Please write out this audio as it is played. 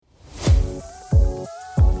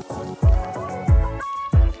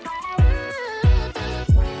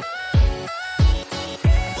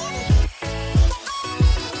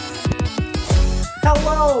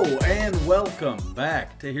Welcome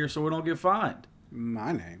back to Here So We Don't Get Fined.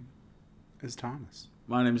 My name is Thomas.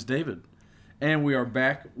 My name is David, and we are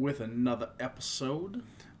back with another episode.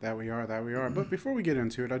 That we are. But before we get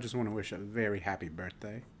into it, I just want to wish a very happy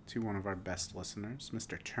birthday to one of our best listeners,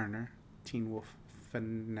 Mr. Turner, Teen Wolf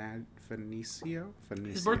Fenicio.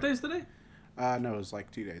 His birthday's today? No, it was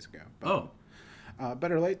like 2 days ago. But,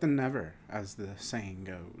 better late than never, as the saying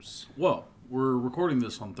goes. Well, we're recording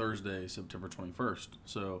this on Thursday, September 21st,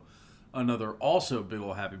 so another also big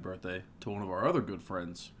ol' happy birthday to one of our other good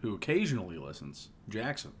friends who occasionally listens,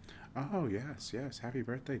 Jackson. Oh, yes. Happy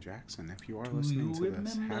birthday, Jackson. If you are listening to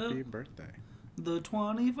this, happy birthday. The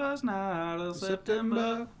 21st night of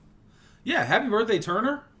September. Yeah, happy birthday,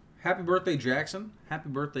 Turner. Happy birthday, Jackson. Happy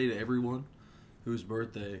birthday to everyone whose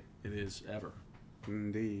birthday it is ever.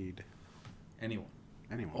 Indeed. Anyone.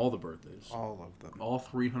 Anyone. All the birthdays. All of them. All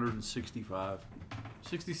 365.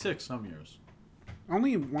 66 some years.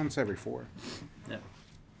 Only once every 4. Yeah.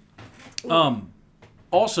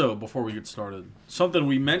 Also, before we get started, something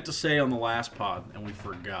we meant to say on the last pod and we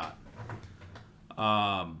forgot.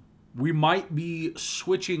 We might be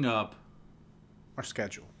switching up Our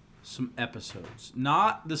schedule. some episodes.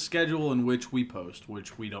 Not the schedule in which we post,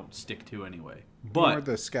 which we don't stick to anyway. Or But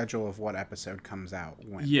the schedule of what episode comes out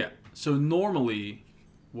when. yeah, so normally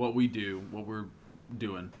what we're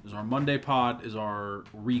doing is our Monday pod is our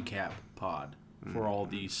recap pod for all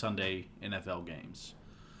the Sunday NFL games.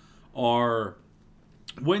 Our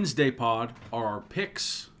Wednesday pod are our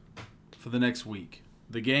picks for the next week.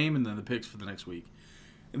 The game and then the picks for the next week.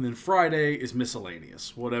 And then Friday is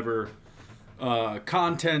miscellaneous. Whatever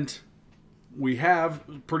content we have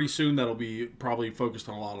pretty soon, that'll be probably focused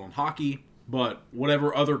on a lot on hockey. But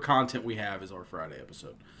whatever other content we have is our Friday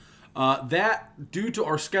episode. That, due to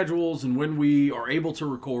our schedules and when we are able to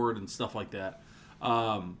record and stuff like that,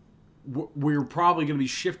 we're probably going to be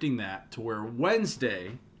shifting that to where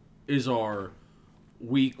Wednesday is our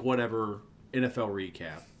week whatever NFL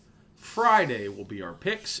recap. Friday will be our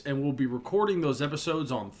picks, and we'll be recording those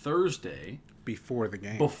episodes on Thursday Before the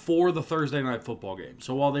game. before the Thursday night football game.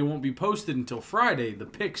 So while they won't be posted until Friday, the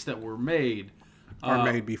picks that were made are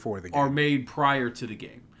made before the game. are made prior to the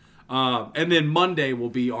game. And then Monday will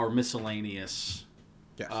be our miscellaneous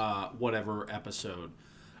Yes. whatever episode.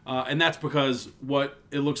 And that's because what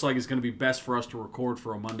it looks like is going to be best for us to record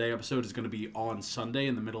for a Monday episode is going to be on Sunday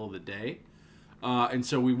in the middle of the day. And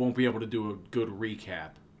so we won't be able to do a good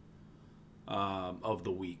recap of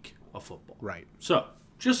the week of football. Right. So,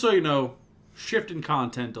 just so you know, shifting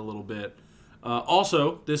content a little bit.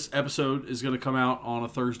 Also, this episode is going to come out on a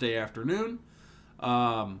Thursday afternoon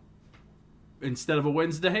instead of a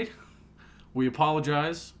Wednesday. We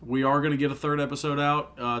apologize. We are going to get a third episode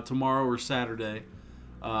out tomorrow or Saturday.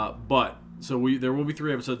 There will be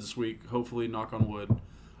 3 episodes this week, hopefully, knock on wood.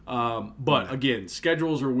 But again,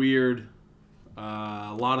 schedules are weird.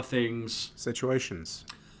 A lot of things. Situations.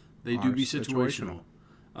 They do be situational.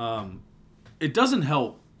 It doesn't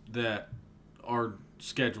help that our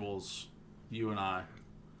schedules, you and I,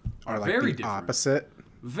 Are like very the different. opposite.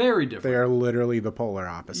 Very different. They are literally the polar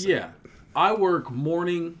opposite. Yeah. I work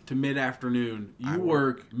morning to mid-afternoon. You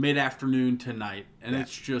work mid-afternoon to night. And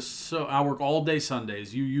it's just so... I work all day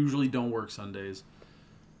Sundays. You usually don't work Sundays.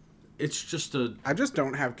 It's just a... I just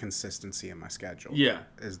don't have consistency in my schedule. Yeah.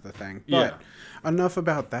 Is the thing. Yeah. But enough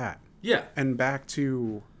about that. Yeah. And back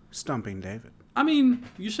to Stumping David. I mean,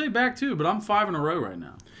 you say back two, but I'm 5 in a row right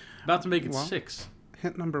now. About to make it 6.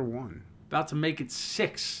 Hint number 1. About to make it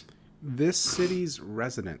 6. This city's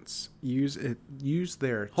residents use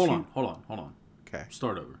their... Hold on. Okay.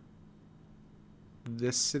 Start over.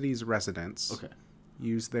 This city's residents... Okay.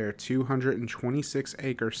 use their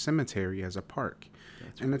 226-acre cemetery as a park.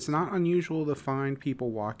 And it's not unusual to find people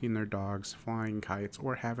walking their dogs, flying kites,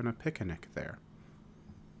 or having a picnic there.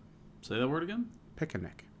 Say that word again?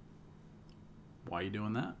 Picnic. Why are you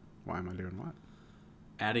doing that? Why am I doing what?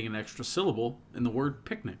 Adding an extra syllable in the word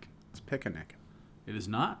picnic. It's picnic. It is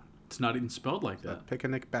not. It's not even spelled like that.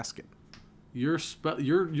 Picnic basket. You're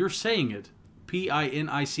saying it.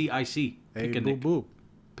 P-I-N-I-C-I-C. Hey, Picnic. boo-boo.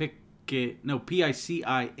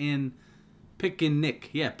 P-I-C-I-N. Picnic.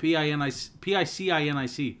 Yeah,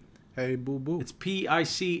 P-I-C-I-N-I-C. Hey, boo-boo. It's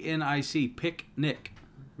P-I-C-N-I-C. Picnic.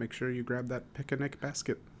 Make sure you grab that picnic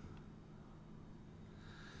basket.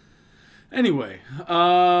 Anyway,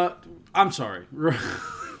 I'm sorry.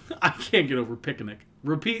 I can't get over picnic.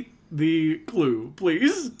 Repeat the clue,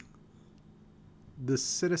 please. The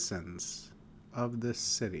citizens of this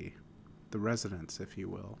city, the residents, if you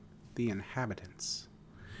will, the inhabitants,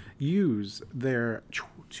 use their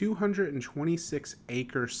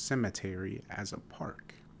 226-acre cemetery as a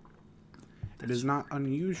park. It is not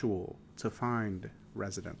unusual to find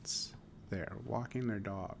residents there walking their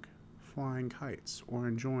dog, flying kites, or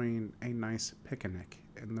enjoying a nice picnic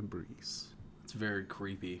in the breeze. It's very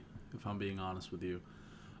creepy, if I'm being honest with you.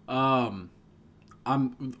 I'm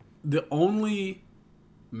the only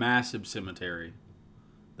massive cemetery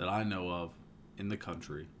that I know of in the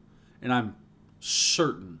country, and I'm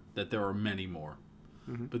certain that there are many more,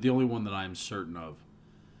 but the only one that I'm certain of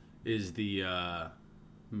is the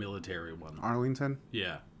military one. Arlington?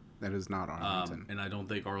 Yeah. That is not Arlington. And I don't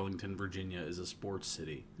think Arlington, Virginia is a sports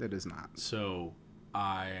city. It is not. So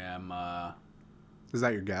I am... Is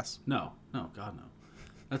that your guess? No, God no.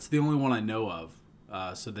 That's the only one I know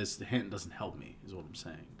of. So this hint doesn't help me, is what I'm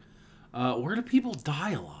saying. Where do people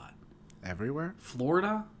die a lot? Everywhere?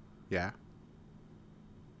 Florida? Yeah.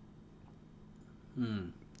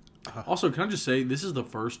 Also, can I just say, this is the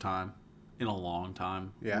first time in a long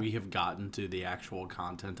time we have gotten to the actual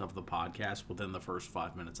content of the podcast within the first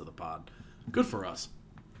 5 minutes of the pod. Good for us.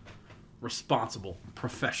 Responsible.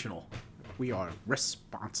 Professional. We are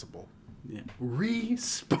responsible. Yeah.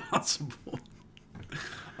 Responsible.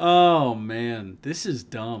 Oh, man. This is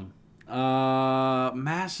dumb.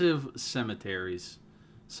 Massive cemeteries.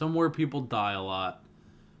 Somewhere people die a lot.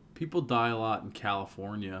 People die a lot in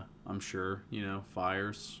California, I'm sure. You know,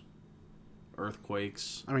 fires,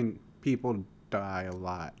 earthquakes. I mean, people die a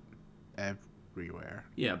lot everywhere.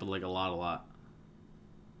 Yeah, but like a lot.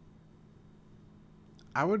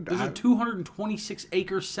 There's a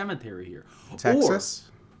 226-acre cemetery here. Texas?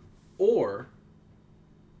 Or,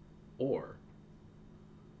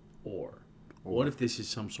 what if this is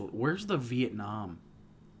some sort... Where's the Vietnam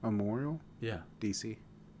Memorial? Yeah. DC.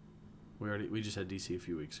 We just had DC a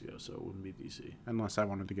few weeks ago, so it wouldn't be DC. Unless I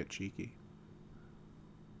wanted to get cheeky.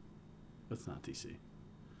 That's not DC.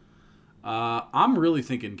 I'm really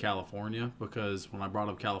thinking California, because when I brought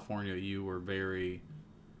up California, you were very...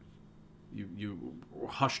 You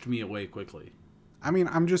hushed me away quickly. I mean,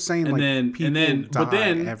 I'm just saying, people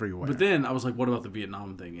die everywhere. But then I was like, what about the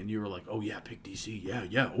Vietnam thing? And you were like, oh, yeah, pick DC.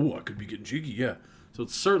 Yeah. Oh, I could be getting cheeky, yeah. So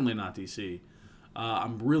it's certainly not DC.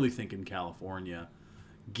 I'm really thinking California.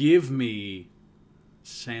 Give me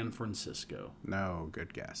San Francisco. No,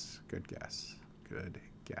 good guess. All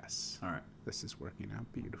right. This is working out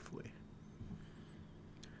beautifully.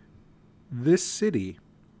 This city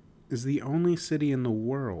is the only city in the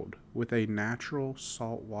world with a natural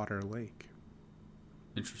saltwater lake.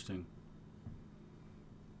 Interesting.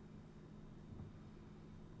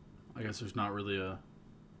 I guess there's not really a...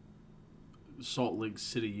 Salt Lake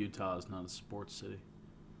City, Utah is not a sports city.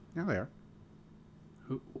 Yeah, they are.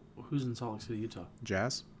 Who's in Salt Lake City, Utah?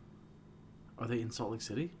 Jazz. Are they in Salt Lake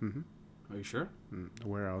City? Mm-hmm. Are you sure?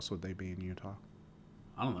 Where else would they be in Utah?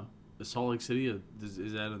 I don't know. Is Salt Lake City,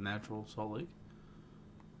 is that a natural Salt Lake?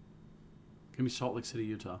 Give me Salt Lake City,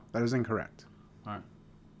 Utah. That is incorrect. All right.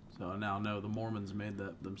 So I now know the Mormons made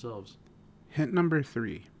that themselves. Hint number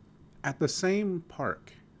 3. At the same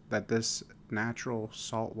park that this natural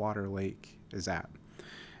saltwater lake is at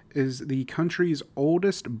is the country's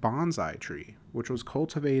oldest bonsai tree, which was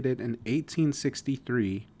cultivated in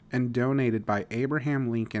 1863 and donated by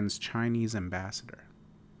Abraham Lincoln's Chinese ambassador.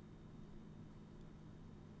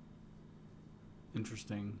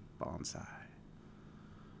 Interesting. Bonsai.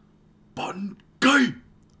 Bonsai!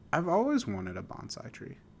 I've always wanted a bonsai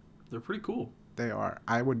tree. They're pretty cool. They are.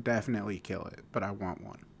 I would definitely kill it, but I want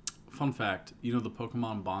one. Fun fact, you know the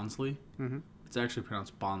Pokemon Bonsly? Mm-hmm. It's actually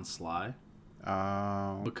pronounced Bonsly.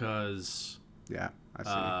 Oh. Because... Yeah,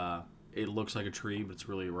 I see. It looks like a tree, but it's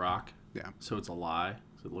really a rock. Yeah. So it's a lie.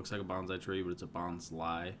 So it looks like a bonsai tree, but it's a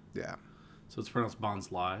bonsly. Yeah. So it's pronounced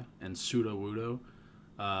bonsly. And Pseudo-Wudo,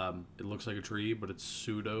 it looks like a tree, but it's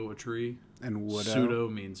pseudo a tree. And Woodo. Pseudo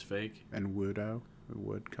means fake. And Woodo.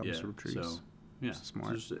 Wood comes from trees. So, yeah.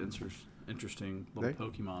 Smart. It's just an interesting little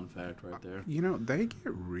Pokemon fact right there. You know, they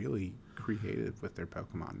get really creative with their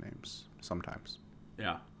Pokemon names sometimes.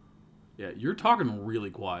 Yeah. Yeah, you're talking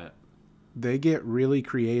really quiet. They get really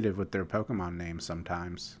creative with their Pokemon names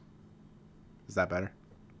sometimes. Is that better?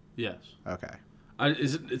 Yes. Okay.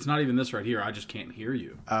 It's not even this right here. I just can't hear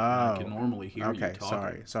you. Oh. I can normally hear you talking. Okay,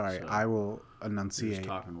 sorry. So I will enunciate. You're just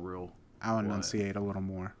talking real. I'll enunciate a little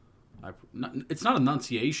more. It's not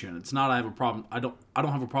enunciation. It's not I have a problem. I don't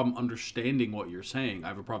have a problem understanding what you're saying. I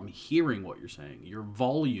have a problem hearing what you're saying. Your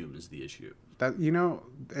volume is the issue. That's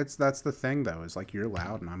the thing though. Is like you're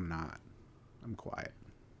loud and I'm not. I'm quiet.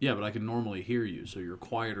 Yeah, but I can normally hear you, so you're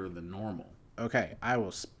quieter than normal. Okay, I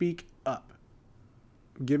will speak up.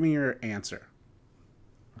 Give me your answer.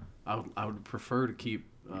 I would prefer to keep...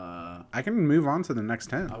 I can move on to the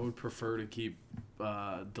next 10. I would prefer to keep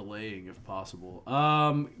delaying if possible.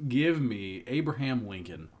 Give me Abraham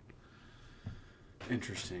Lincoln.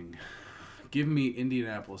 Interesting. Give me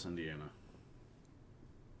Indianapolis, Indiana.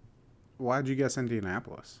 Why'd you guess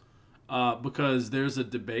Indianapolis? Because there's a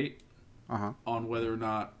debate Uh-huh. on whether or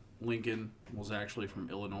not Lincoln was actually from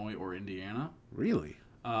Illinois or Indiana. Really?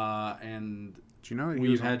 And Do you know that he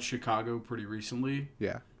we've was had Chicago pretty recently,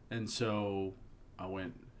 Yeah. and so I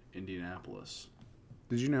went Indianapolis.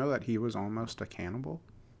 Did you know that he was almost a cannibal?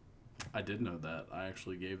 I did know that. I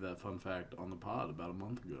actually gave that fun fact on the pod about a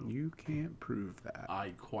month ago. You can't prove that.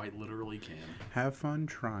 I quite literally can. Have fun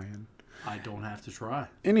trying. I don't have to try.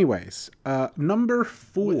 Anyways, number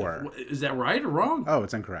 4. Is that right or wrong? Oh,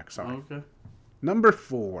 it's incorrect. Sorry. Okay. Number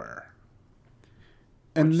 4.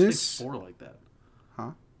 And Why'd you this say 4 like that?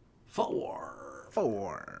 Huh? 4.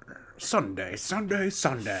 4. Sunday.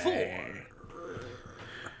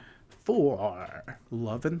 4.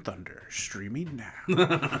 Love and Thunder streaming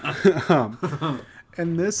now.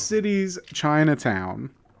 In this city's Chinatown,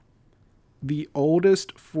 the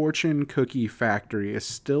oldest fortune cookie factory is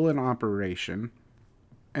still in operation,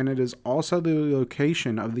 and it is also the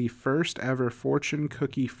location of the first ever fortune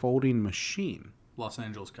cookie folding machine. Los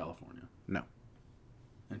Angeles, California. No.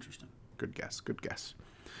 Interesting. Good guess. Good guess.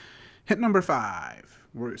 Hint number 5.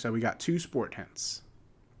 So we got 2 sport hints.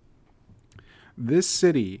 This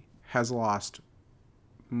city has lost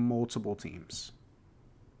multiple teams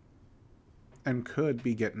and could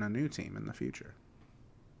be getting a new team in the future.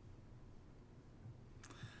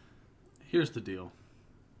 Here's the deal.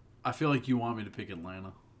 I feel like you want me to pick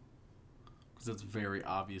Atlanta. Because it's very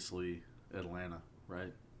obviously Atlanta,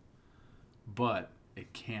 right? But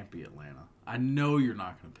it can't be Atlanta. I know you're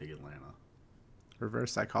not going to pick Atlanta.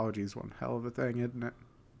 Reverse psychology is one hell of a thing, isn't it?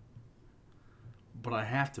 But I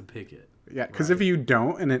have to pick it. Yeah, because right? if you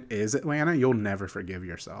don't and it is Atlanta, you'll never forgive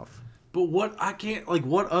yourself. But what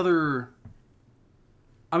other...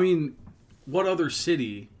 I mean, what other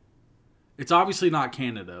city... It's obviously not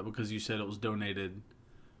Canada because you said it was donated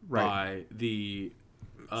by the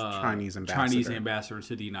Chinese ambassador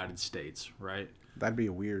to the United States, right? That'd be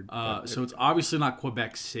weird. So it's obviously not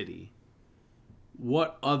Quebec City.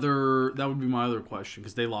 What other... That would be my other question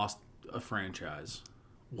because they lost a franchise.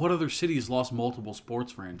 What other cities lost multiple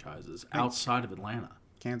sports franchises outside of Atlanta?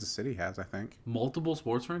 Kansas City has, I think. Multiple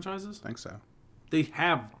sports franchises? I think so. They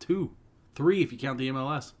have 2. 3 if you count the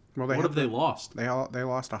MLS. Well, what have they lost? They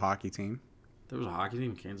lost a hockey team. There was a hockey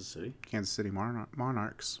team in Kansas City? Kansas City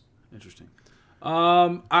Monarchs. Interesting.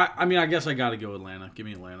 I mean, I guess I got to go Atlanta. Give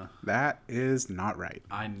me Atlanta. That is not right.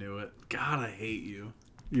 I knew it. God, I hate you.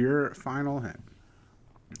 Your final hint.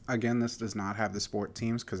 Again, this does not have the sport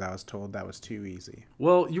teams because I was told that was too easy.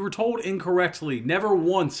 Well, you were told incorrectly. Never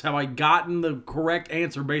once have I gotten the correct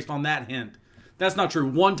answer based on that hint. That's not true.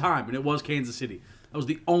 One time, and it was Kansas City. That was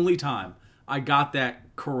the only time I got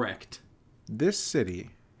that correct. This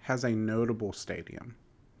city has a notable stadium.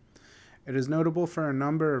 It is notable for a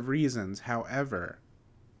number of reasons. However,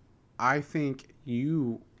 I think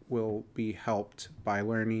you will be helped by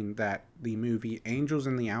learning that the movie Angels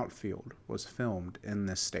in the Outfield was filmed in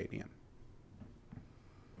this stadium.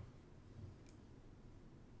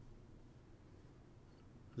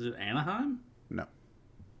 Is it Anaheim? No.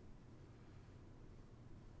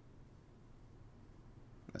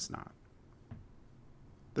 It's not.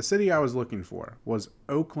 The city I was looking for was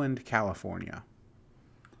Oakland, California.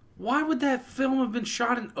 Why would that film have been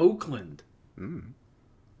shot in Oakland?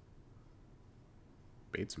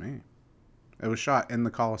 Beats me. It was shot in the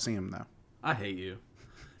Coliseum, though. I hate you.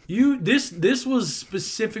 This was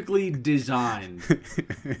specifically designed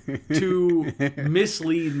to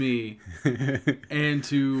mislead me and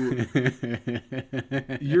to...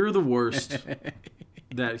 You're the worst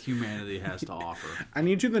that humanity has to offer. I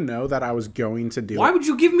need you to know that I was going to do Why it would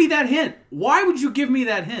you give me that hint? Why would you give me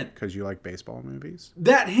that hint? because you like baseball movies.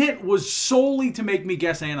 That hint was solely to make me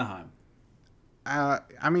guess Anaheim.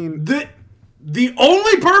 I mean, The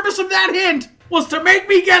only purpose of that hint was to make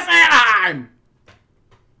me guess Anaheim.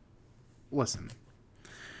 listen.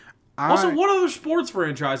 Also, what other sports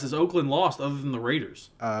franchise has Oakland lost other than the Raiders?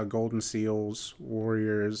 Golden Seals,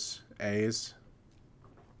 Warriors, A's.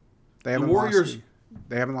 They The Warriors.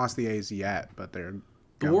 They haven't lost the A's yet, but they're.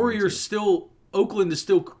 The going Warriors to. still. Oakland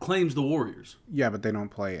still claims the Warriors. Yeah, but they don't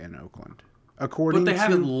play in Oakland. But they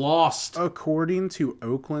haven't lost. According to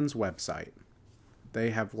Oakland's website,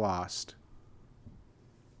 they have lost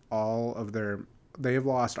all of their. They have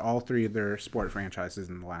lost all 3 of their sport franchises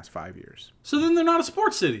in the last 5 years. So then they're not a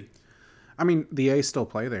sports city. I mean, the A's still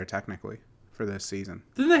play there technically for this season.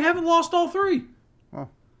 Then they haven't lost all 3. Well,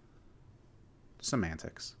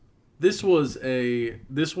 semantics. This one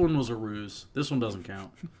was a ruse. This one doesn't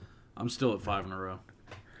count. I'm still at 5 in a row.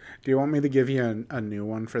 Do you want me to give you a new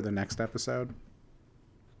one for the next episode?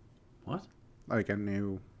 What? Like a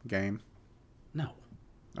new game? No.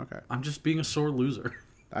 Okay. I'm just being a sore loser.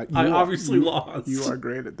 You I obviously lost. You are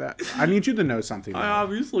great at that. I need you to know something. I though.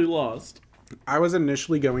 obviously lost. I was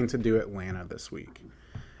initially going to do Atlanta this week.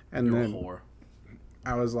 And You're then a whore.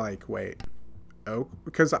 I was like, wait. I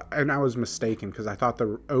was mistaken because I thought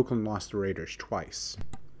the Oakland lost the Raiders twice.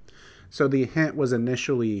 So the hint was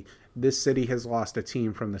initially this city has lost a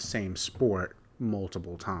team from the same sport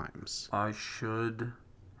multiple times. I should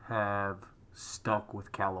have stuck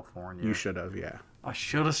with California. You should have, yeah. I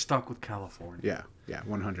should have stuck with California. Yeah,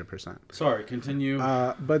 100%. Sorry, continue.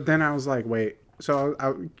 But then I was like, wait. So,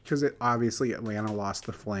 because obviously Atlanta lost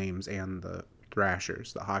the Flames and the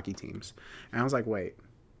Thrashers, the hockey teams. And I was like, wait,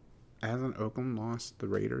 hasn't Oakland lost the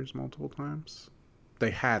Raiders multiple times?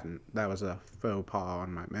 They hadn't. That was a faux pas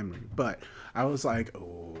on my memory. But I was like,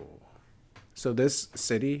 oh. So this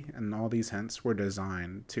city and all these hints were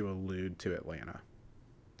designed to allude to Atlanta.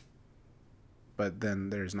 But then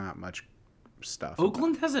there's not much stuff.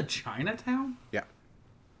 Oakland has a Chinatown? Yeah.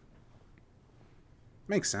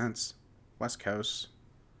 Makes sense. West Coast.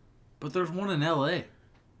 But there's one in L.A.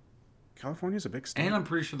 California's a big state. And I'm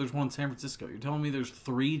pretty sure there's one in San Francisco. You're telling me there's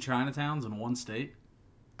 3 Chinatowns in one state?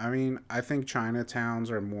 I mean, I think Chinatowns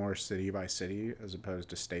are more city by city as opposed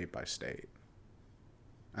to state by state.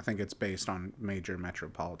 I think it's based on major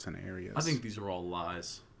metropolitan areas. I think these are all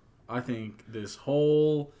lies. I think this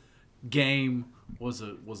whole game was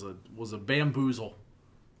a bamboozle.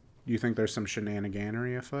 You think there's some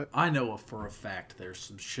shenaniganery afoot? I know for a fact there's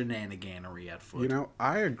some shenaniganery at foot. You know,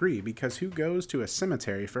 I agree, because who goes to a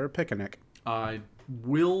cemetery for a picnic? I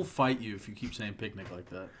will fight you if you keep saying picnic like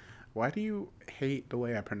that. Why do you hate the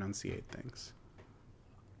way I pronunciate things?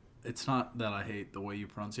 It's not that I hate the way you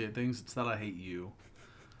pronunciate things. It's that I hate you.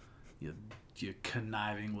 You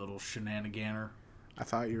conniving little shenaniganer. I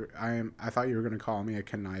thought you were going to call me a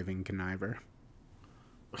conniving conniver.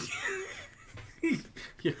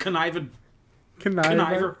 You conniving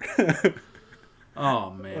Conniver. Oh,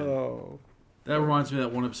 man. Oh. That reminds me of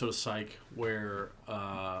that one episode of Psych where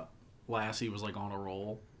Lassie was like on a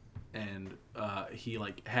roll and he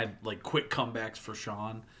like had like quick comebacks for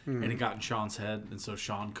Sean and it got in Sean's head and so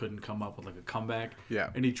Sean couldn't come up with like a comeback. Yeah.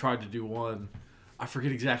 And he tried to do one. I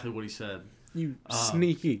forget exactly what he said. You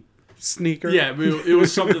sneaky sneaker. Yeah, it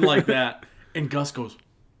was something like that. And Gus goes,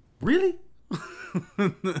 "Really?"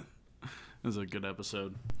 It was a good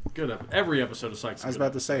episode. Every episode of Psych. I was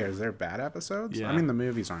about to say, is there bad episodes? Yeah. I mean, the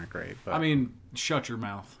movies aren't great, but I mean, shut your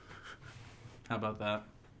mouth. How about that?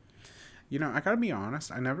 you know, I gotta be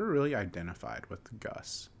honest. I never really identified with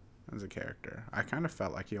Gus as a character. I kind of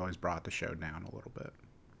felt like he always brought the show down a little bit.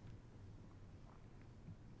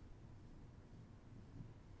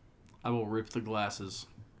 I will rip the glasses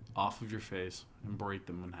off of your face and break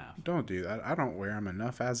them in half. Don't do that. I don't wear them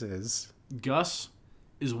enough as is. Gus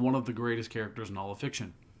is one of the greatest characters in all of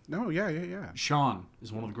fiction. No, yeah. Sean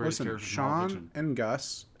is one of the greatest Listen, characters in all of Sean fiction. and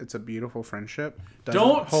Gus, it's a beautiful friendship. Doesn't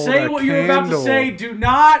Don't hold say a what you're about to candle. say. Do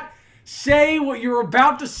not say what you're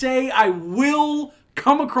about to say. I will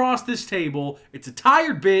come across this table. It's a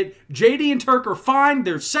tired bit. JD and Turk are fine.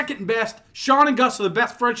 They're second best. Sean and Gus are the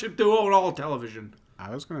best friendship duo in all of television. I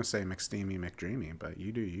was gonna say McSteamy McDreamy, but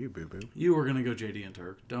you do you, boo boo. You were going to go JD and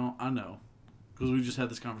Turk. I know. Because we just had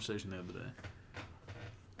this conversation the other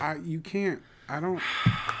day. You can't. I don't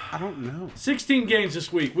know. 16 games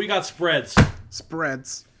this week. We got spreads.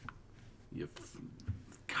 Spreads.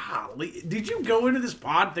 Golly. Did you go into this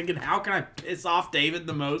pod thinking, how can I piss off David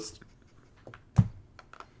the most?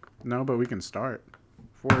 No, but we can start.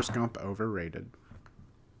 Forrest Gump overrated.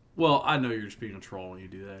 Well, I know you're just being a troll when you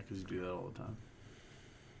do that because you do that all the time.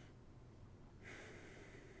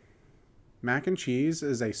 Mac and cheese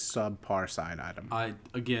is a subpar side item. I,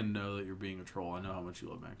 again, know that you're being a troll. I know how much you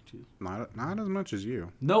love mac and cheese. Not as much as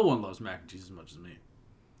you. No one loves mac and cheese as much as me.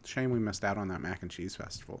 Shame we missed out on that mac and cheese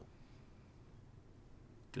festival.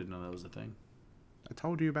 Didn't know that was a thing. I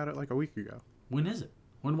told you about it like a week ago. When is it?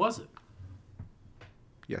 When was it?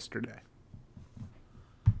 Yesterday.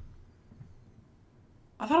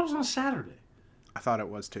 I thought it was on a Saturday. I thought it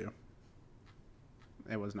was too.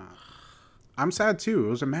 It was not. I'm sad too. It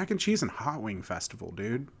was a mac and cheese and hot wing festival,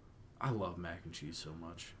 dude. I love mac and cheese so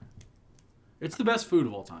much. It's the best food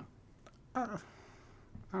of all time. I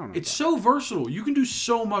don't know. It's so versatile. You can do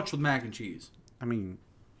so much with mac and cheese. I mean,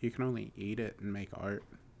 you can only eat it and make art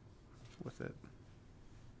with it.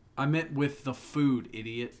 I meant with the food,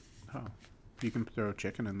 idiot. Oh, you can throw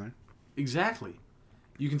chicken in there. Exactly.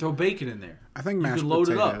 You can throw bacon in there. I think You mashed can load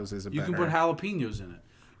it up. potatoes is a You better. can put jalapenos in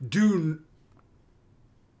it. Dude,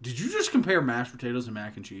 did you just compare mashed potatoes and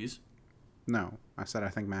mac and cheese? No, I said I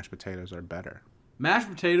think mashed potatoes are better. Mashed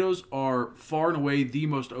potatoes are far and away the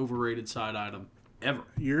most overrated side item ever.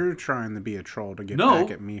 You're trying to be a troll to get No,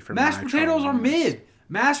 back at me for mashed my potatoes are trolliness. mid.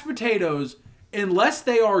 Mashed potatoes, unless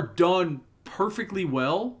they are done perfectly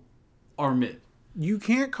well, are mid. You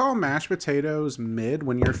can't call mashed potatoes mid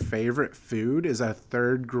when your favorite food is a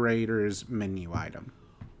third grader's menu item.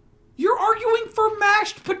 You're arguing for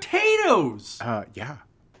mashed potatoes. Yeah.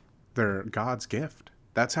 They're God's gift.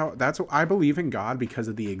 That's I believe in God because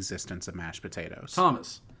of the existence of mashed potatoes.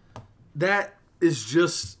 Thomas, that is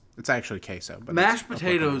just... It's actually queso. But Mashed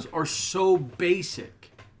potatoes are so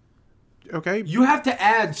basic. Okay. You have to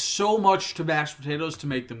add so much to mashed potatoes to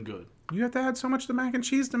make them good. You have to add so much to mac and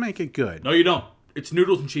cheese to make it good. No, you don't. It's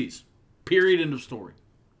noodles and cheese. Period. End of story.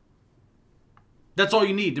 That's all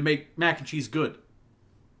you need to make mac and cheese good.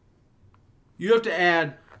 You have to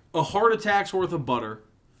add a heart attack's worth of butter.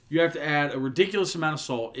 You have to add a ridiculous amount of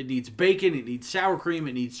salt. It needs bacon. It needs sour cream.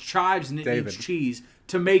 It needs chives. And it needs cheese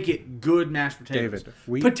to make it good mashed potatoes.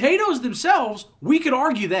 Potatoes themselves, we could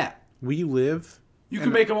argue that. We live... You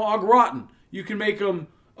can make them au gratin. You can make them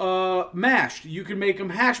mashed. You can make them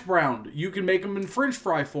hash browned. You can make them in French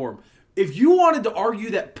fry form. If you wanted to argue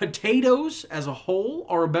that potatoes as a whole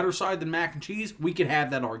are a better side than mac and cheese, we could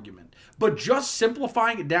have that argument. But just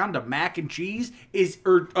simplifying it down to mac and cheese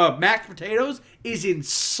mashed potatoes is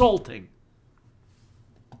insulting.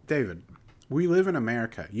 David, we live in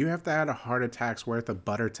America. You have to add a heart attack's worth of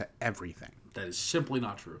butter to everything. That is simply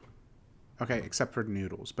not true. Okay, except for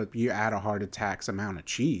noodles. But you add a heart attack's amount of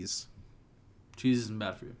cheese. Cheese isn't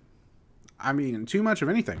bad for you. I mean, too much of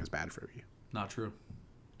anything is bad for you. Not true.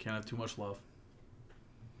 Can't have too much love.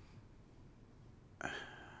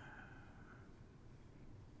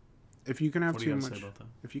 If you can have What do too you gotta much, say about that?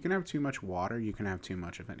 if you can have too much water, you can have too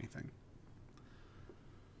much of anything.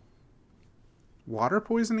 Water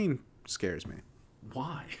poisoning scares me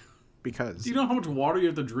Why? because Do you know how much water you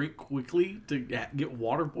have to drink quickly to get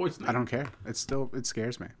water poisoning? I don't care. It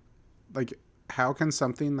scares me. Like, how can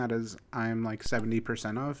something that is I'm like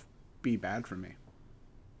 70% of be bad for me?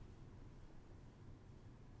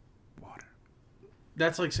 Water.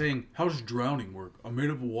 That's like saying, how does drowning work? I'm made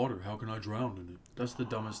up of water. How can I drown in it? That's the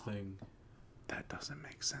dumbest thing. That doesn't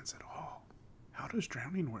make sense at all. How does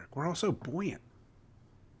drowning work? We're all so buoyant.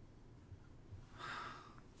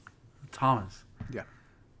 Thomas. Yeah.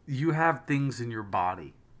 You have things in your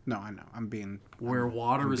body No, I know. I'm being where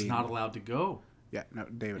water is not allowed to go. Yeah, no,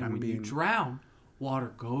 David. And when you drown,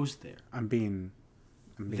 water goes there. I'm being.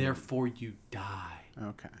 Therefore, you die.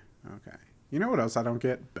 Okay. You know what else I don't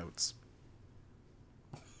get? Boats.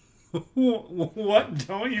 What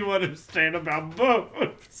don't you understand about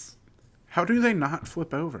boats? How do they not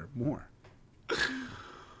flip over more?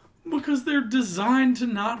 Because they're designed to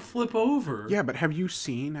not flip over. Yeah, but have you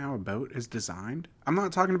seen how a boat is designed? I'm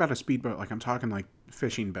not talking about a speedboat. Like, I'm talking like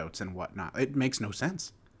fishing boats and whatnot. It makes no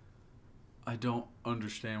sense. I don't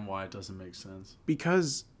understand why it doesn't make sense.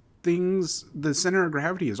 Because the center of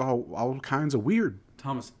gravity is all kinds of weird.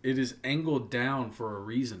 Thomas, it is angled down for a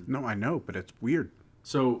reason. No, I know, but it's weird.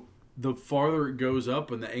 So the farther it goes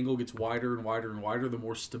up and the angle gets wider and wider and wider, the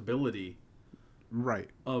more stability. Right.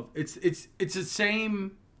 It's the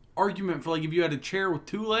same argument for like if you had a chair with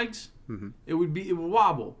two legs, it would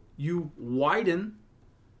wobble. You widen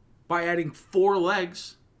by adding four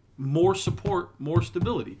legs, more support, more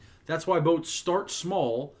stability. That's why boats start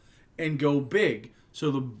small and go big.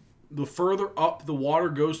 So the further up the water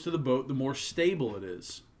goes to the boat, the more stable it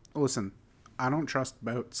is. Listen, I don't trust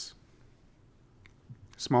boats.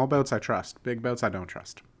 Small boats I trust. Big boats I don't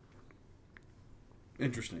trust.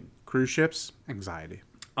 Interesting. Cruise ships, anxiety.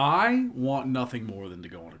 I want nothing more than to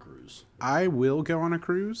go on a cruise. I will go on a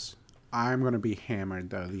cruise. I'm going to be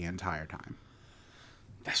hammered, though, the entire time.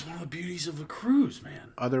 That's one of the beauties of a cruise,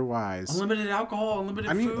 man. Otherwise... Unlimited alcohol,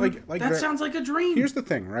 unlimited food. Like that sounds like a dream. Here's the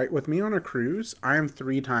thing, right? With me on a cruise, I am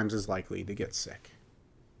 3 times as likely to get sick.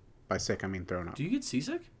 By sick, I mean thrown up. Do you get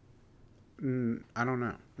seasick? I don't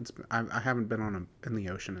know. I haven't been in the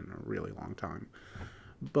ocean in a really long time.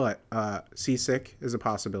 But seasick is a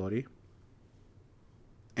possibility.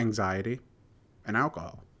 Anxiety and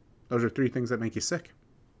alcohol. Those are 3 things that make you sick.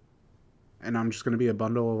 And I'm just going to be a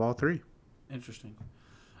bundle of all 3. Interesting.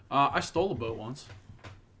 I stole a boat once.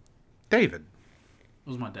 David. It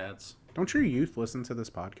was my dad's. Don't your youth listen to this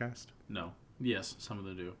podcast? No. Yes, some of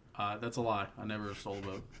them do. That's a lie. I never stole a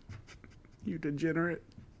boat. You degenerate.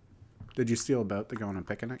 Did you steal a boat to go on a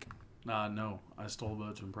picnic? No. I stole a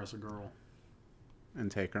boat to impress a girl.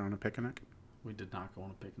 And take her on a picnic? We did not go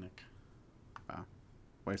on a picnic. Wow.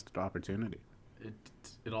 Wasted opportunity.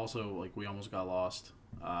 It also, like, we almost got lost.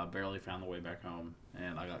 Barely found the way back home.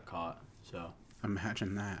 And I got caught. So...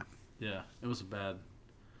 Imagine that. Yeah, it was bad.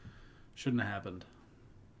 Shouldn't have happened.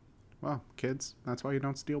 Well, kids, that's why you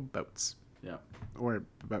don't steal boats. Yeah. Or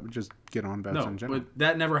just get on boats in general. But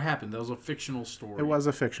that never happened. That was a fictional story. It was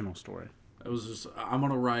a fictional story. It was just, I'm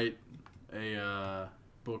going to write a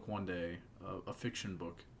book one day, a fiction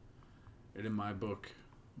book. And in my book,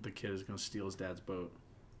 the kid is going to steal his dad's boat.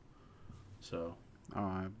 So. Oh,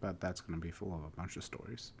 I bet that's going to be full of a bunch of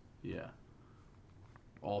stories. Yeah.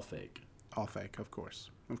 All fake. All fake, of course.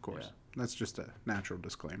 Of course. Yeah. That's just a natural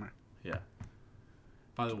disclaimer. Yeah.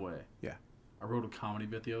 By the way. Yeah. I wrote a comedy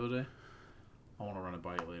bit the other day. I want to run it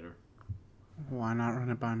by you later. Why not run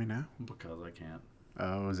it by me now? Because I can't.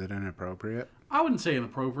 Oh, is it inappropriate? I wouldn't say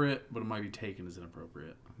inappropriate, but it might be taken as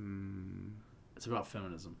inappropriate. It's about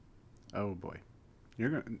feminism. Oh boy, you're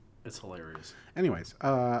gonna. It's hilarious. Anyways,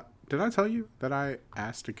 did I tell you that I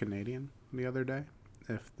asked a Canadian the other day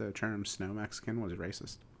if the term "snow Mexican" was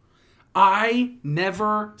racist? I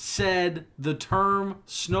never said the term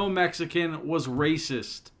 "snow Mexican" was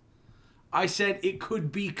racist. I said it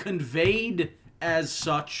could be conveyed as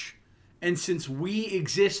such, and since we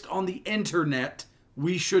exist on the internet,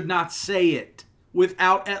 we should not say it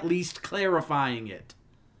without at least clarifying it.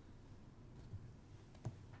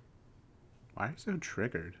 Why are you so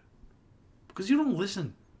triggered? Because you don't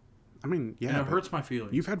listen. I mean, yeah, And it hurts my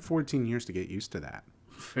feelings. You've had 14 years to get used to that.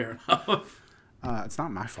 Fair enough. It's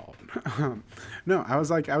not my fault. No, I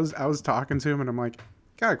was talking to him, and I'm like,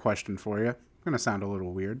 got a question for you. Gonna sound a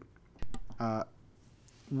little weird.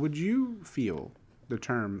 Would you feel the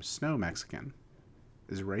term "snow Mexican"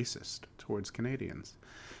 is racist towards Canadians?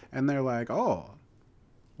 And they're like, oh,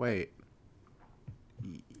 wait,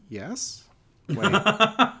 yes? Wait.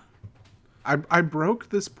 I broke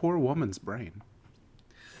this poor woman's brain.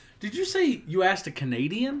 Did you say you asked a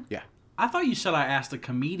Canadian? Yeah. I thought you said I asked a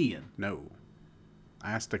comedian. No.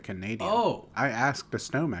 I asked a Canadian. Oh. I asked a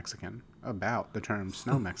snow Mexican about the term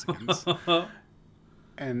 "snow Mexicans."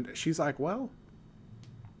 And she's like, well,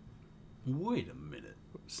 Wait a minute.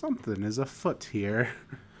 something is afoot here.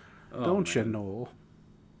 Don't you know?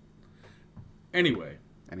 Anyway.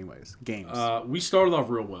 Anyways, games. We started off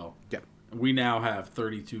real well. Yep. We now have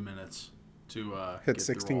 32 minutes to Hit get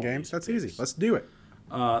 16 through all games. these That's picks. easy. Let's do it.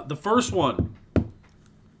 The first one.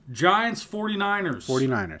 Giants 49ers.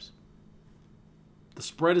 49ers. The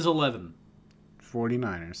spread is 11.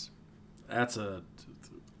 49ers. That's a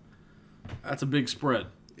big spread.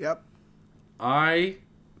 Yep. I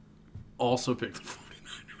also picked the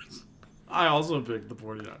 49ers. I also picked the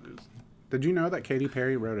 49ers. Did you know that Katy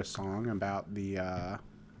Perry wrote a song about the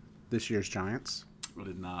this year's Giants? I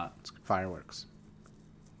did not. It's fireworks.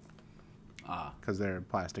 Ah. Because they're a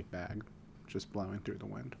plastic bag just blowing through the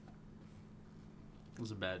wind. It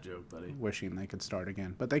was a bad joke, buddy. Wishing they could start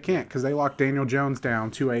again. But they can't because they locked Daniel Jones down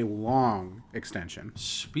to a long extension.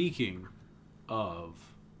 Speaking of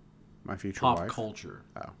My future pop wife. culture.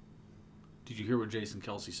 Oh. Did you hear what Jason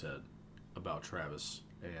Kelsey said about Travis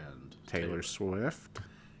and Taylor Swift.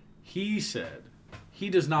 He said he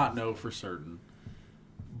does not know for certain,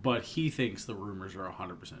 but he thinks the rumors are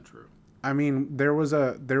 100% true. I mean, there was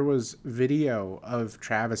video of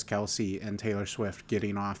Travis Kelce and Taylor Swift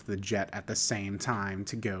getting off the jet at the same time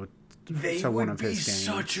to go to one of his games.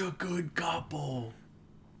 Such a good couple.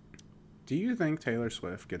 Do you think Taylor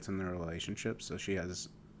Swift gets in their relationship so she has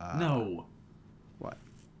No. What?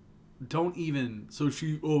 Don't even. So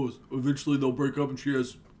eventually they'll break up and she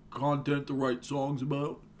has content to write songs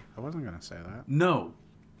about? I wasn't gonna say that. No.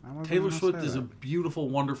 I wasn't Taylor gonna Swift say is a that. beautiful,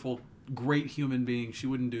 wonderful, great human being. She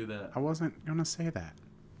wouldn't do that. I wasn't gonna say that.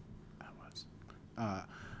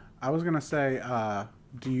 I was gonna say,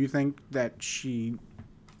 do you think that she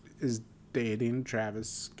is dating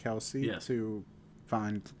Travis Kelce Yes. to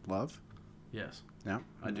find love? Yes, Yeah,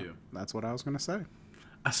 I do. That's what I was gonna say.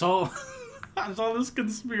 I saw this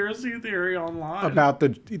conspiracy theory online. About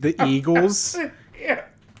the Eagles. Yeah.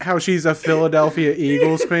 How she's a Philadelphia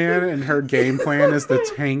Eagles fan and her game plan is to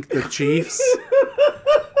tank the Chiefs.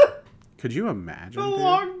 Could you imagine, The dude?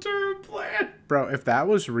 long-term plan. Bro, if that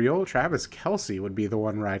was real, Travis Kelce would be the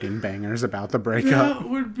one writing bangers about the breakup. That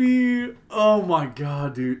would be... Oh my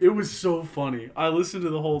god, dude. It was so funny. I listened to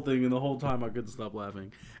the whole thing and the whole time I couldn't stop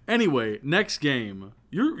laughing. Anyway, next game.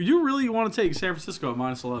 You really want to take San Francisco at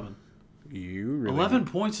minus 11. You really 11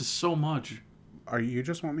 points is so much. Are you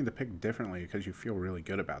just want me to pick differently because you feel really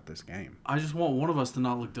good about this game? I just want one of us to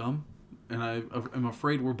not look dumb. And I'm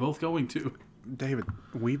afraid we're both going to. David,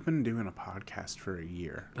 we've been doing a podcast for a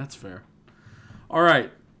year. That's fair. All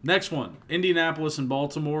right. Next one. Indianapolis and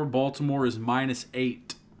Baltimore. Baltimore is minus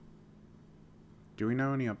 8. Do we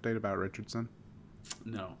know any update about Richardson?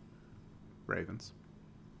 No. Ravens.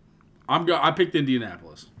 I picked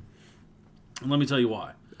Indianapolis. And let me tell you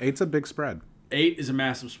why. 8's a big spread. 8 is a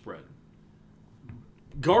massive spread.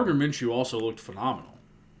 Gardner Minshew also looked phenomenal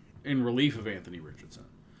in relief of Anthony Richardson.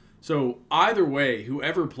 So either way,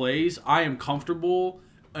 whoever plays, I am comfortable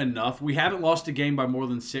enough. We haven't lost a game by more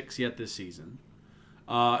than 6 yet this season.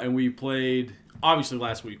 And we played, obviously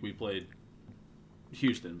last week we played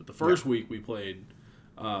Houston, but the first week we played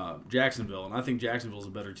Jacksonville, and I think Jacksonville's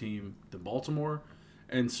a better team than Baltimore.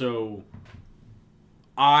 And so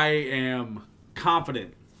I am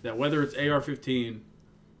confident that whether it's AR-15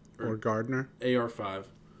 Or Gardner. AR-5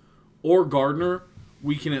 or Gardner,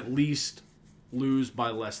 we can at least lose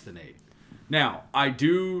by less than 8. Now, I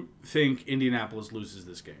do think Indianapolis loses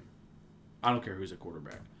this game. I don't care who's at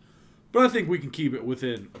quarterback. But I think we can keep it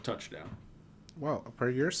within a touchdown. Well, for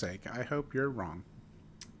your sake, I hope you're wrong.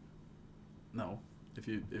 No.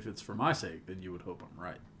 If it's for my sake, then you would hope I'm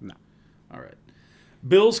right. No. All right.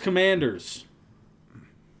 Bills Commanders. I'm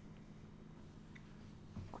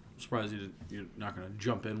surprised you're not going to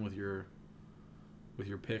jump in with your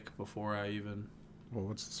pick before I even. Well,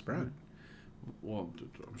 what's the spread? Well,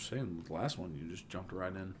 I'm saying the last one you just jumped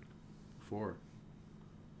right in before.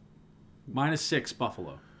 -6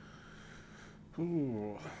 Buffalo.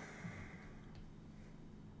 Ooh.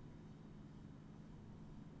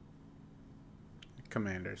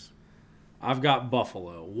 Commanders. I've got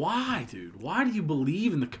Buffalo. Why, dude? Why do you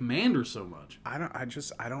believe in the Commanders so much? I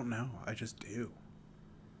don't know. I just do.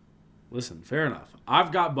 Listen, fair enough.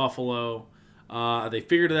 I've got Buffalo. They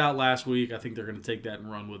figured it out last week. I think they're going to take that and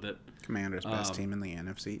run with it. Commanders best team in the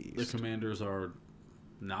NFC East. The Commanders are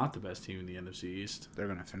not the best team in the NFC East. They're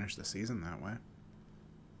going to finish the season that way.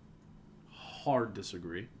 Hard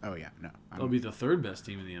disagree. Oh yeah, no. They'll be the third best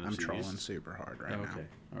team in the NFC I'm trolling East. super hard right now. Okay,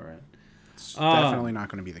 all right. It's definitely not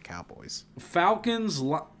going to be the Cowboys. Falcons.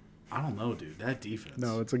 I don't know, dude. That defense.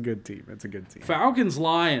 No, it's a good team. It's a good team. Falcons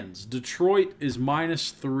Lions. Detroit is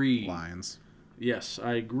 -3. Lions. Yes,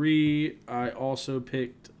 I agree. I also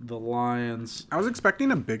picked the Lions. I was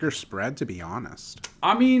expecting a bigger spread, to be honest.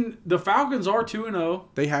 I mean, the Falcons are 2-0.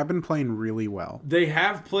 They have been playing really well. They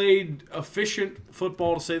have played efficient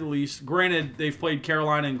football, to say the least. Granted, they've played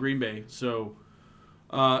Carolina and Green Bay, so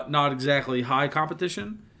not exactly high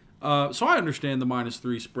competition. So I understand the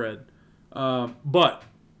 -3 spread. But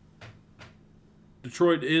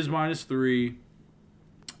Detroit is -3.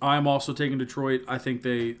 I'm also taking Detroit. I think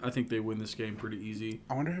they win this game pretty easy.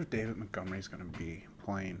 I wonder if David Montgomery's going to be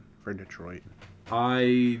playing for Detroit.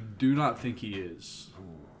 I do not think he is.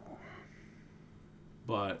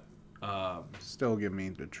 But still give me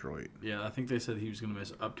Detroit. Yeah, I think they said he was going to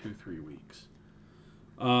miss up to 3 weeks.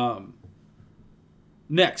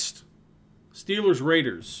 Next, Steelers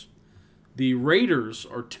Raiders. The Raiders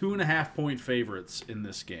are 2.5-point favorites in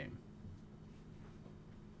this game.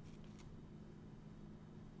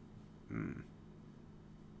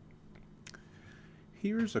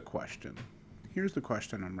 Here's a question. Here's the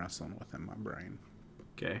question I'm wrestling with in my brain.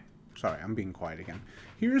 Okay. Sorry, I'm being quiet again.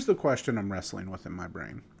 Here's the question I'm wrestling with in my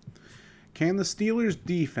brain. Can the Steelers'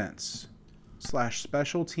 defense /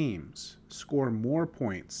 special teams score more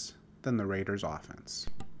points than the Raiders' offense?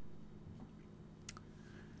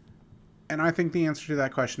 And I think the answer to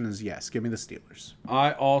that question is yes. Give me the Steelers.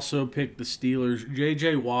 I also picked the Steelers.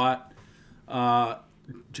 TJ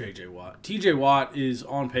Watt is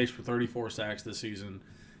on pace for 34 sacks this season.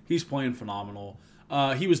 He's playing phenomenal.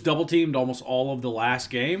 He was double-teamed almost all of the last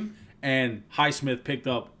game, and Highsmith picked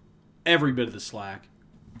up every bit of the slack.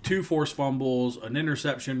 2 forced fumbles, an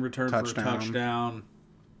interception return for a touchdown.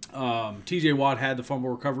 TJ Watt had the fumble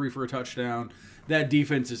recovery for a touchdown. That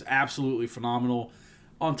defense is absolutely phenomenal.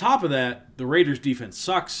 On top of that, the Raiders' defense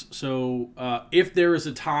sucks, so if there is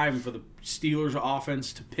a time for the Steelers'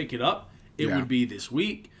 offense to pick it up, it would be this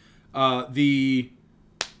week. The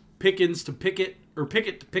Pickett to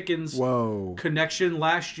Pickens connection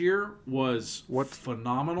last year was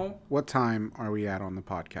phenomenal. What time are we at on the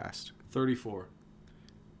podcast? 34.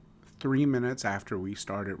 3 minutes after we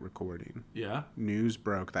started recording. Yeah. News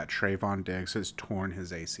broke that Trayvon Diggs has torn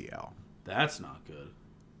his ACL. That's not good.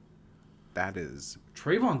 That is.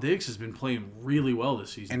 Trayvon Diggs has been playing really well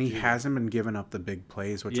this season. And he hasn't been giving up the big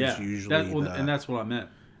plays, which is usually and that's what I meant.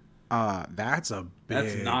 That's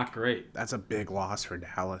not great. That's a big loss for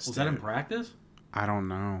Dallas. Was that in practice? I don't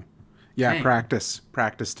know. Yeah, dang.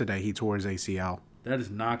 Practice today. He tore his ACL. That is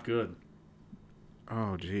not good.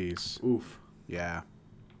 Oh, jeez. Oof. Yeah.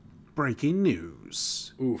 Breaking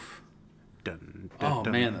news. Oof. Dun,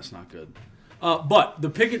 man, that's not good. But the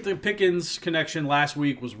Pickett to Pickens connection last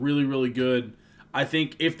week was really, really good. I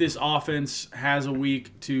think if this offense has a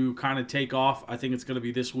week to kind of take off, I think it's going to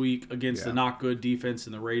be this week against the not good defense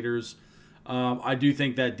and the Raiders. I do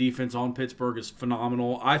think that defense on Pittsburgh is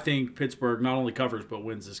phenomenal. I think Pittsburgh not only covers but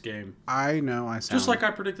wins this game. I know I sound... Just like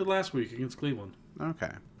I predicted last week against Cleveland.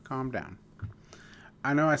 Okay, calm down.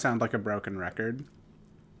 I know I sound like a broken record.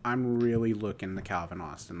 I'm really looking to Calvin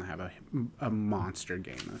Austin to have a monster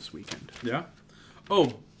game this weekend. Yeah?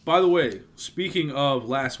 Oh, by the way, speaking of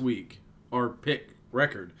last week, our pick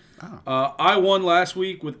record. Oh. I won last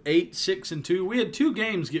week with 8, 6, and 2. We had 2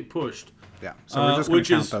 games get pushed. Yeah, so we're just going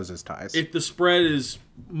to count those as ties. If the spread is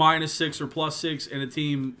 -6 or +6 and a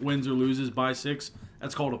team wins or loses by 6,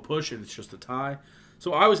 that's called a push and it's just a tie.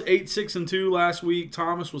 So I was 8, 6, and 2 last week.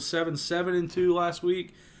 Thomas was 7, 7, and 2 last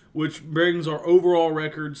week, which brings our overall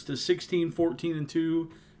records to 16, 14, and 2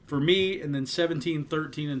 for me, and then 17,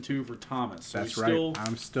 13, and 2 for Thomas. So that's right.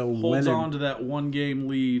 I'm still holds winning. on to that 1-game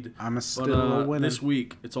lead. I'm still winning. This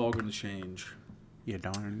week, it's all going to change. You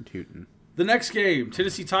darn tootin'. The next game,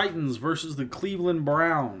 Tennessee Titans versus the Cleveland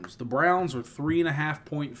Browns. The Browns are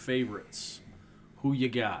 3.5-point favorites. Who you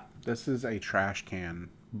got? This is a trash can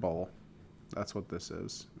bowl. That's what this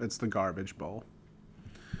is. It's the garbage bowl.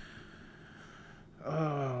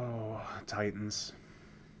 Oh, Titans.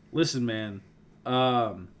 Listen, man.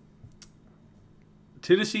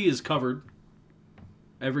 Tennessee is covered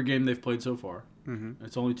every game they've played so far. Mm-hmm.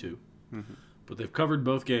 It's only 2. Mm-hmm. But they've covered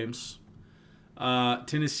both games.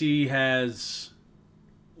 Tennessee has...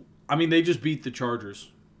 I mean, they just beat the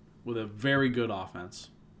Chargers with a very good offense.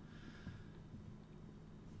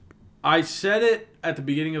 I said it at the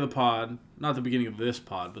beginning of the pod, not the beginning of this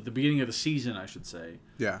pod, but the beginning of the season, I should say.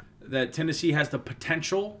 Yeah. That Tennessee has the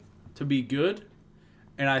potential to be good.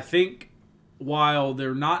 And I think while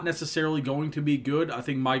they're not necessarily going to be good, I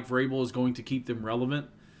think Mike Vrabel is going to keep them relevant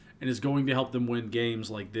and is going to help them win games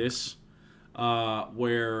like this,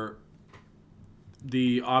 where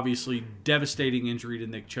the obviously devastating injury to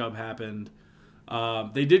Nick Chubb happened.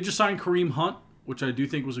 They did just sign Kareem Hunt, which I do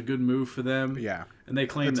think was a good move for them. Yeah. And they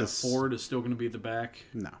claim that Ford is still going to be at the back.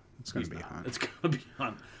 No, it's going to be Hunt. It's going to be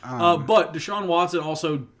Hunt. But Deshaun Watson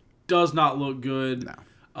also does not look good.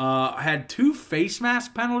 No. Had 2 face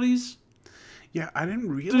mask penalties. Yeah, I didn't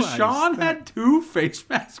realize Deshaun had 2 face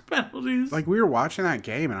mask penalties. Like, we were watching that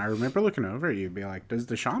game, and I remember looking over at you and be like, does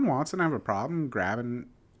Deshaun Watson have a problem grabbing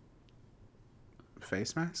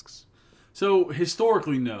face masks? So,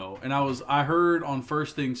 historically, no. And I heard on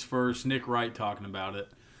First Things First, Nick Wright talking about it.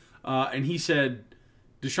 And he said,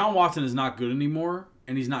 Deshaun Watson is not good anymore,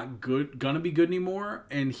 and he's not gonna be good anymore,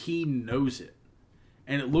 and he knows it.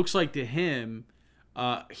 And it looks like to him,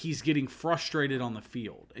 he's getting frustrated on the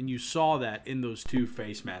field. And you saw that in those 2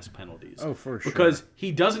 face mask penalties. Oh, for sure. Because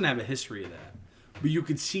he doesn't have a history of that. But you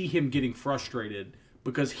could see him getting frustrated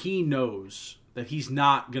because he knows that he's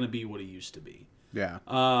not going to be what he used to be. Yeah.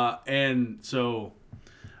 And so...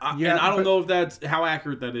 and I don't know if that's how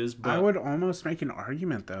accurate that is, but... I would almost make an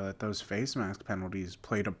argument, though, that those face mask penalties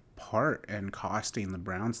played a part in costing the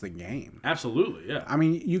Browns the game. Absolutely, yeah. I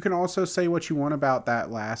mean, you can also say what you want about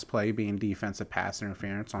that last play being defensive pass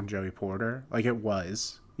interference on Joey Porter. Like, it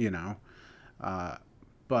was,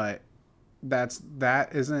 but that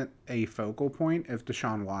isn't a focal point if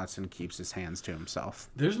Deshaun Watson keeps his hands to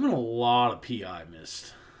himself. There's been a lot of PI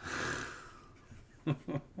missed.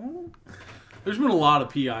 There's been a lot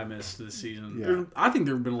of PI missed this season. Yeah. I think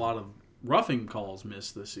there have been a lot of roughing calls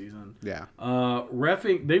missed this season. Yeah.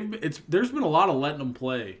 Reffing, there's been a lot of letting them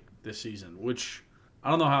play this season, which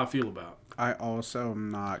I don't know how I feel about. I also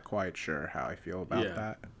am not quite sure how I feel about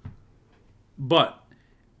that. But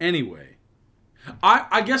anyway,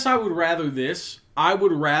 I guess I would rather this. I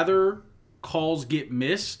would rather calls get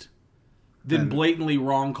missed than blatantly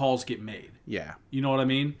wrong calls get made. Yeah. You know what I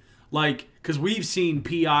mean? Like, because we've seen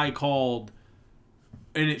PI called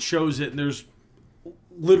and it shows it and there's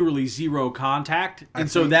literally 0 contact. And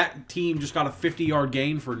so that team just got a 50-yard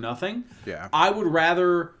gain for nothing. Yeah. I would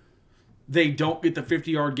rather they don't get the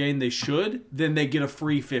 50-yard gain they should than they get a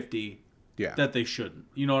free 50 that they shouldn't.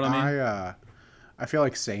 You know what I mean? I feel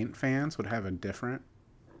like Saint fans would have a different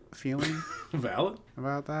feeling Valid.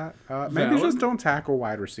 about that. Maybe just don't tackle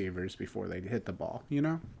wide receivers before they hit the ball,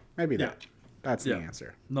 Maybe that's the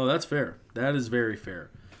answer. No, that's fair. That is very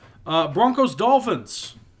fair. Broncos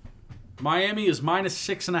Dolphins. Miami is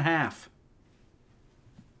 -6.5.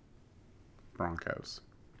 Broncos.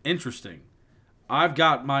 Interesting. I've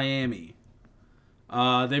got Miami.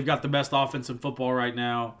 They've got the best offense in football right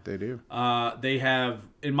now. They do. They have,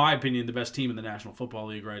 in my opinion, the best team in the National Football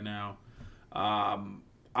League right now.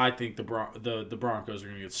 I think the Broncos are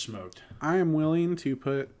going to get smoked. I am willing to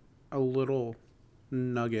put a little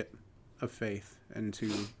nugget of faith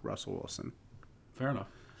into Russell Wilson. Fair enough.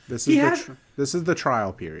 This is the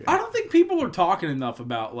trial period. I don't think people are talking enough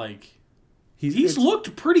about He's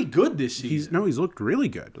looked pretty good this season. He's looked really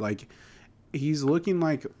good. Like, he's looking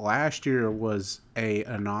like last year was a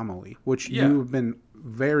anomaly, which you've been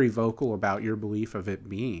very vocal about your belief of it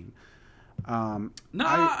being. I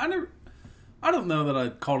don't know that I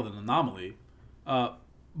called it an anomaly,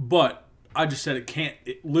 but I just said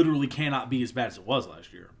it literally cannot be as bad as it was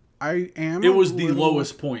last year. It was the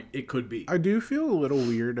lowest point it could be. I do feel a little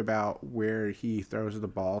weird about where he throws the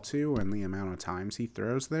ball to and the amount of times he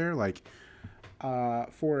throws there. Like,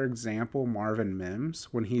 for example, Marvin Mims,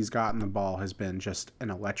 when he's gotten the ball, has been just an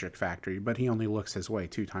electric factory, but he only looks his way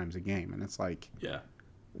 2 times a game. And it's like,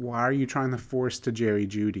 why are you trying to force to Jerry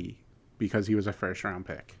Jeudy because he was a first-round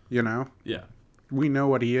pick, you know? Yeah. We know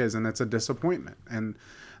what he is, and it's a disappointment. And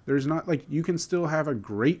there's not, like, you can still have a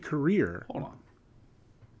great career. Hold on.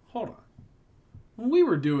 When we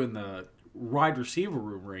were doing the wide receiver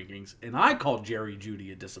room rankings, and I called Jerry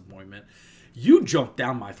Jeudy a disappointment, you jumped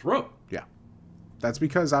down my throat. Yeah. That's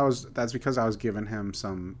because I was giving him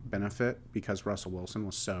some benefit because Russell Wilson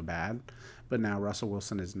was so bad. But now Russell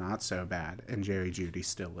Wilson is not so bad, and Jerry Jeudy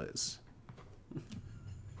still is.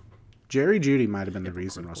 Jerry Jeudy might have been the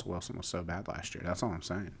reason Russell Wilson was so bad last year. That's all I'm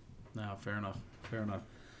saying. No, fair enough.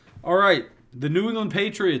 All right. The New England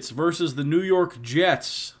Patriots versus the New York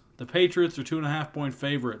Jets. The Patriots are 2.5-point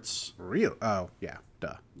favorites. Real? Oh, yeah.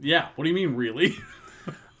 Duh. Yeah. What do you mean, really?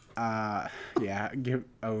 Yeah. Give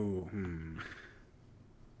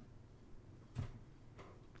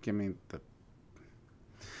me the...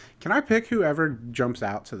 Can I pick whoever jumps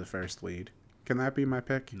out to the first lead? Can that be my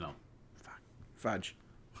pick? No. Fudge.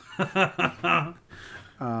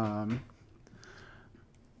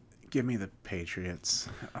 Give me the Patriots.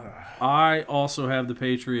 I also have the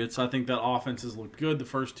Patriots. I think that offense has looked good the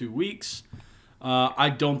first 2 weeks. I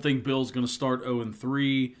don't think Bill's going to start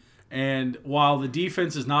 0-3. And while the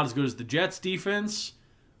defense is not as good as the Jets' defense,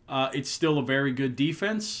 it's still a very good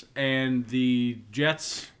defense. And the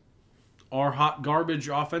Jets are hot garbage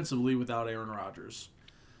offensively without Aaron Rodgers.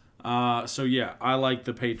 So, yeah, I like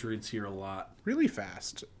the Patriots here a lot. Really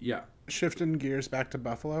fast. Yeah. Shifting gears back to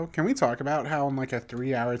Buffalo, can we talk about how in like a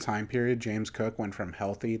 3-hour time period, James Cook went from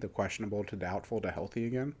healthy to questionable to doubtful to healthy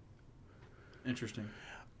again? Interesting.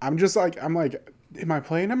 I'm like, am I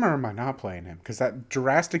playing him or am I not playing him? Because that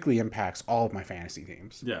drastically impacts all of my fantasy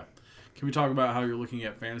teams. Yeah. Can we talk about how you're looking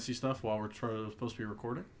at fantasy stuff while we're supposed to be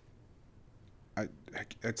recording?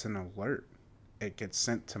 It's an alert. It gets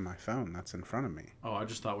sent to my phone that's in front of me. Oh, I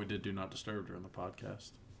just thought we did Do Not Disturb during the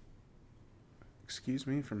podcast. Excuse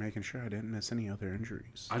me for making sure I didn't miss any other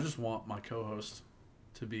injuries. I just want my co-host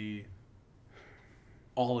to be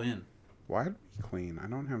all in. Why be clean? I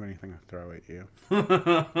don't have anything to throw at you.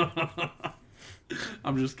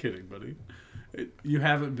 I'm just kidding, buddy. You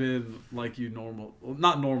haven't been like you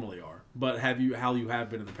not normally are, but how you have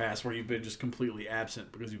been in the past where you've been just completely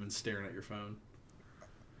absent because you've been staring at your phone.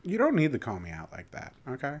 You don't need to call me out like that,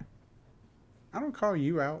 okay? I don't call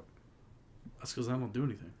you out. That's because I don't do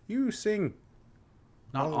anything. You sing.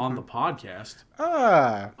 Not on the podcast.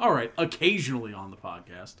 All right, occasionally on the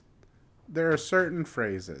podcast. There are certain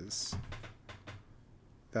phrases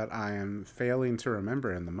that I am failing to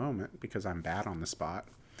remember in the moment because I'm bad on the spot,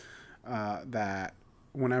 that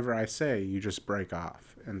whenever I say, you just break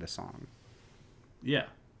off into song. Yeah.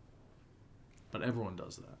 But everyone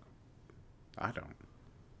does that. I don't.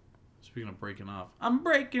 Speaking of breaking off, I'm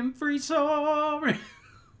breaking free, soaring,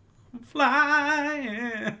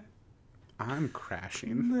 flying. I'm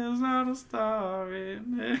crashing. There's not a star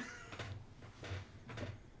in it.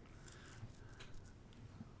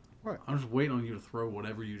 What? I'm just waiting on you to throw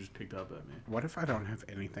whatever you just picked up at me. What if I don't have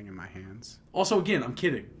anything in my hands? Also, again, I'm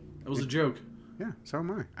kidding. That was a joke. Yeah, so am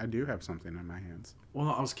I. I do have something in my hands. Well,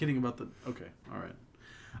 I was kidding about the... Okay, all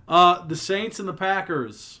right. The Saints and the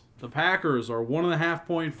Packers. The Packers are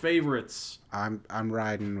 1.5-point favorites. I'm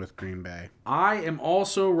riding with Green Bay. I am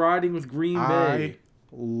also riding with Green Bay. I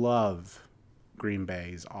love Green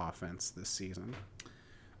Bay's offense this season.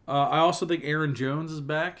 I also think Aaron Jones is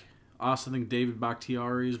back. I also think David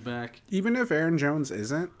Bakhtiari is back. Even if Aaron Jones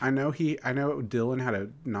isn't, I know Dylan had a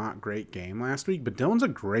not great game last week, but Dylan's a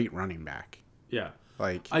great running back. Yeah.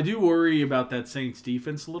 Like, I do worry about that Saints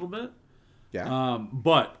defense a little bit. Yeah.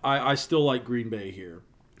 But I still like Green Bay here.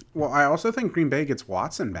 Well, I also think Green Bay gets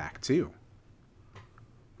Watson back too.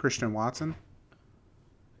 Christian Watson.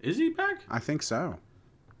 Is he back? I think so.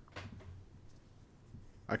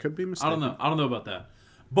 I could be mistaken. I don't know about that.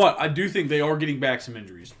 But I do think they are getting back some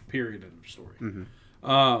injuries. Period. End of story.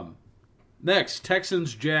 Mm-hmm. Next,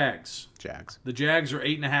 Texans, Jags. Jags. The Jags are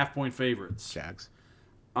 8.5-point favorites. Jags.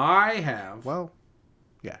 I have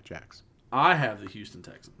Jags. I have the Houston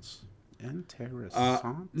Texans.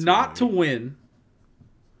 Interesting. Not to win,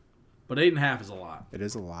 but 8.5 is a lot. It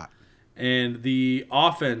is a lot. And the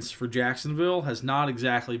offense for Jacksonville has not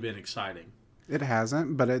exactly been exciting. It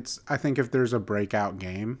hasn't, but I think if there's a breakout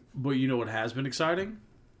game. But you know what has been exciting?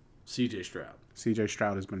 C.J. Stroud. C.J.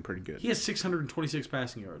 Stroud has been pretty good. He has 626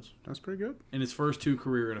 passing yards. That's pretty good. In his first 2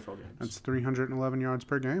 career NFL games. That's 311 yards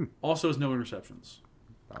per game. Also has no interceptions.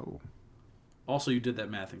 Oh. Also, you did that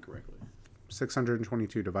math incorrectly.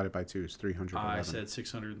 622 divided by 2 is 311. I said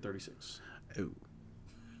 636. Oh.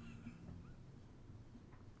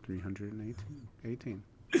 318. 18.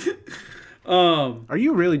 Are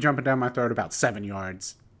you really jumping down my throat about 7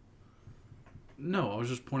 yards? No, I was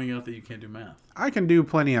just pointing out that you can't do math. I can do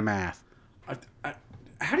plenty of math.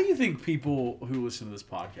 How do you think people who listen to this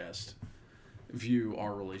podcast view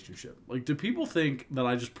our relationship? Like, do people think that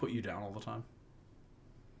I just put you down all the time?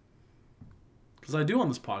 Because I do on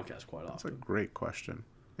this podcast quite That's a often. great question.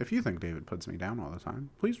 If you think David puts me down all the time,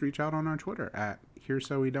 please reach out on our Twitter at Here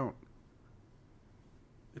So We Don't.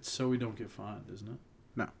 It's so we don't get fined, isn't it?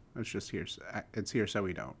 No, it's just here. It's Here So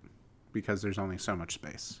We Don't, because there's only so much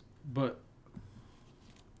space. But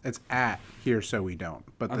It's at Here So We Don't.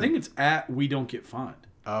 But I think it's at we don't get fined.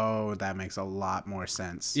 Oh, that makes a lot more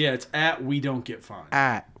sense. Yeah, it's at we don't get fined.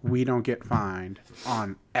 At We Don't Get Fined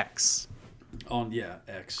on X. On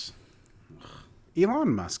X.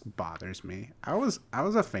 Elon Musk bothers me. I was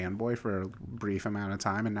a fanboy for a brief amount of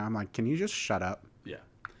time, and now I'm like, can you just shut up? Yeah.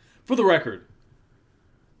 For the record,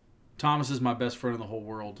 Thomas is my best friend in the whole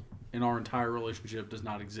world, and our entire relationship does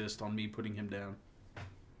not exist on me putting him down.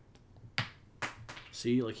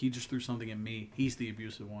 See, like he just threw something at me. He's the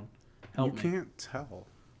abusive one. Help me. You can't tell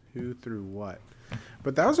who threw what.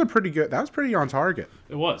 But that was pretty on target.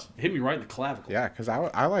 It was. It hit me right in the clavicle. Yeah, because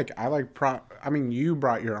you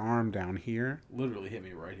brought your arm down here. Literally hit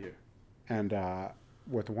me right here. And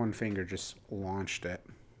with one finger just launched it.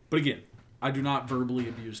 But again, I do not verbally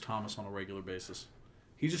abuse Thomas on a regular basis.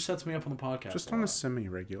 He just sets me up on the podcast. Just on a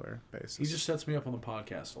semi-regular basis. He just sets me up on the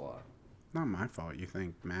podcast a lot. Not my fault. You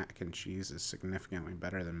think mac and cheese is significantly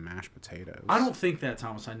better than mashed potatoes. I don't think that,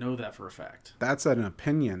 Thomas. I know that for a fact. That's an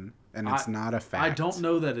opinion, and it's not a fact. I don't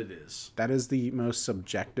know that it is. That is the most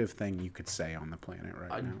subjective thing you could say on the planet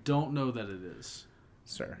right now. I don't know that it is.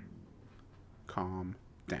 Sir, calm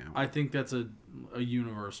down. I think that's a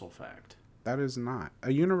universal fact. That is not.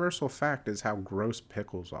 A universal fact is how gross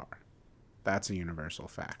pickles are. That's a universal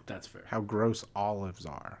fact. That's fair. How gross olives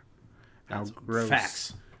are. How gross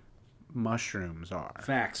facts. Mushrooms are.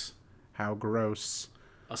 Facts. How gross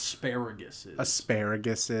asparagus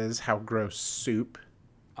is. How gross soup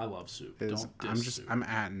I love soup. is. Don't diss soup. I'm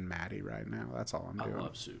atting Maddie right now. That's all I'm doing. I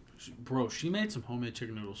love soup. Bro, she made some homemade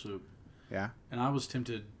chicken noodle soup. Yeah. And I was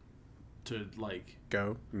tempted to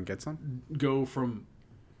go and get some. Go from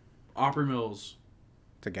Opry Mills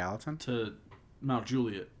to Gallatin to Mount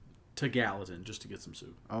Juliet to Gallatin just to get some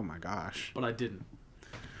soup. Oh my gosh. But I didn't.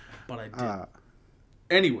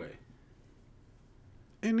 Anyway.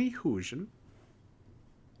 Any Hoosian.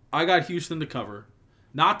 I got Houston to cover.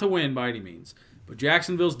 Not to win by any means. But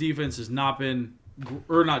Jacksonville's defense has not been,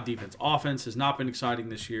 offense has not been exciting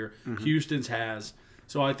this year. Mm-hmm. Houston's has.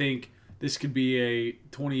 So I think this could be a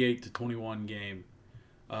 28-21 game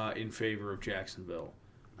in favor of Jacksonville,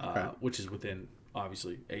 which is within,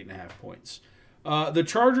 obviously, 8.5 points. The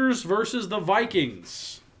Chargers versus the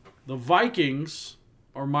Vikings. The Vikings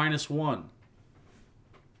are -1.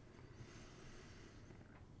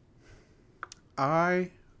 I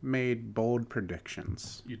made bold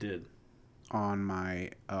predictions. You did. On my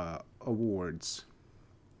awards.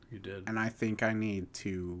 You did. And I think I need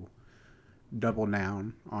to double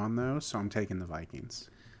down on those, so I'm taking the Vikings.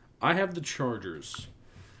 I have the Chargers.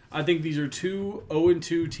 I think these are two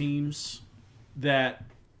 0-2 teams that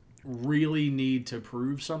really need to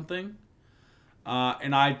prove something.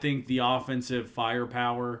 And I think the offensive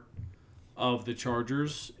firepower of the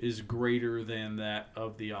Chargers is greater than that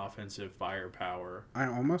of the offensive firepower. I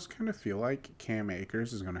almost kind of feel like Cam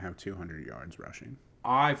Akers is going to have 200 yards rushing.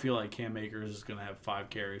 I feel like Cam Akers is going to have 5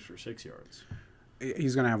 carries for 6 yards.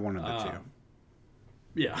 He's going to have one of the two.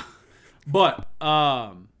 Yeah. But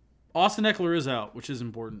Austin Eckler is out, which is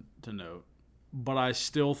important to note. But I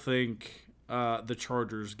still think the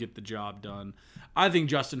Chargers get the job done. I think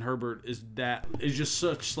Justin Herbert is just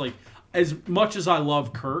such, like, as much as I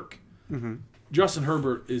love Kirk, mm-hmm. Justin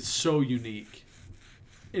Herbert is so unique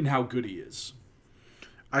in how good he is.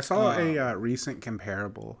 I saw a recent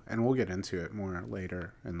comparable, and we'll get into it more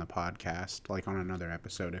later in the podcast, like on another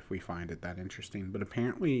episode if we find it that interesting. But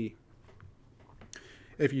apparently,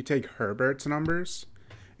 if you take Herbert's numbers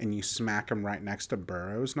and you smack them right next to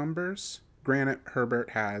Burrow's numbers, Granted, Herbert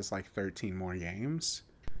has like 13 more games.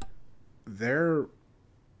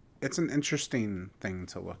 It's an interesting thing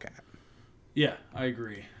to look at. Yeah, I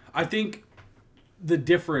agree. I think the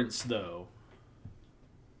difference, though,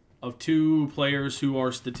 of two players who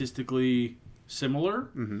are statistically similar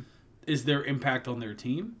is their impact on their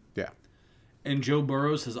team. Yeah. And Joe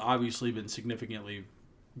Burrow's has obviously been significantly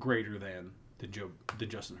greater than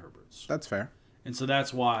Justin Herbert's. That's fair. And so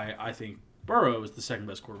that's why I think Burrow is the second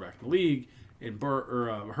best quarterback in the league, and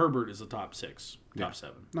Herbert is the top 6, top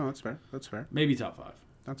 7. No, that's fair. That's fair. Maybe top 5.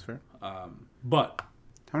 That's fair. But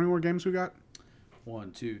How many more games we got?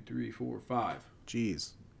 1, 2, 3, 4, 5.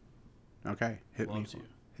 Jeez. Okay, Loves you.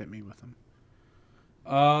 Hit me with them.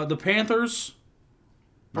 The Panthers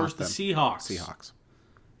versus the Seahawks. Seahawks.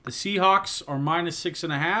 The Seahawks are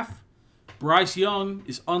 -6.5. Bryce Young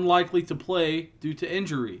is unlikely to play due to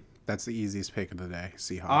injury. That's the easiest pick of the day.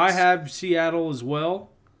 Seahawks. I have Seattle as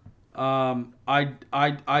well.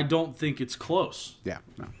 I don't think it's close. Yeah.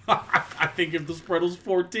 No. I think if the spread was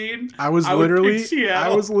 14, I was would pick literally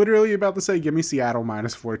Seattle. about to say, give me Seattle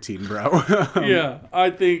 -14, bro. Yeah, I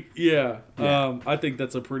think I think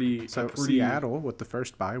that's a pretty Seattle with the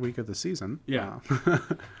first bye week of the season. Yeah.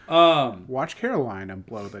 Watch Carolina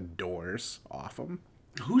blow the doors off them.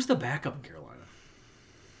 Who's the backup in Carolina?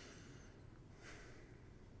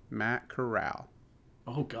 Matt Corral.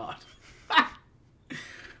 Oh God.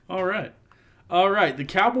 All right. The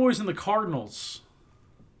Cowboys and the Cardinals.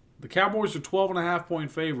 The Cowboys are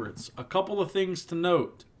 12.5-point favorites. A couple of things to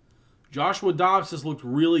note. Joshua Dobbs has looked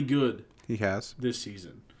really good. He has. This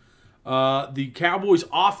season. The Cowboys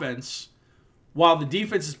offense, while the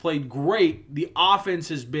defense has played great, the offense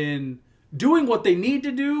has been doing what they need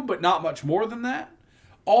to do, but not much more than that.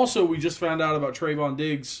 Also, we just found out about Trayvon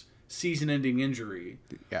Diggs' season-ending injury.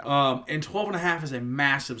 Yeah. And 12.5 is a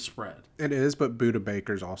massive spread. It is, but Buda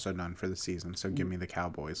Baker's also done for the season, so give me the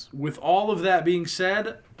Cowboys. With all of that being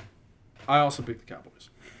said, I also picked the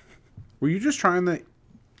Cowboys. Were you just trying to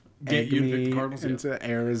Get egg you to pick me the Cardinals? into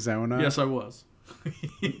Arizona? Yes, I was.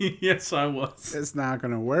 Yes, I was. It's not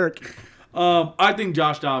going to work. I think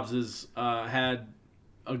Josh Dobbs has had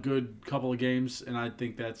a good couple of games, and I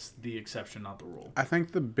think that's the exception, not the rule. I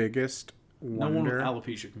think the biggest No one with wonder...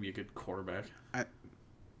 alopecia can be a good quarterback.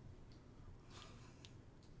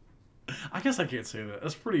 I guess I can't say that.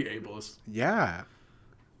 That's pretty ableist. Yeah.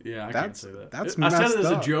 Yeah, I can't say that. That's I said it as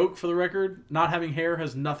messed a up. joke for the record. Not having hair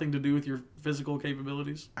has nothing to do with your physical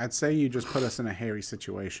capabilities. I'd say you just put us in a hairy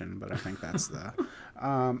situation, but I think that's the...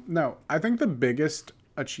 no, I think the biggest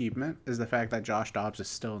achievement is the fact that Josh Dobbs is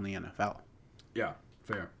still in the NFL. Yeah,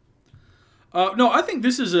 fair. No, I think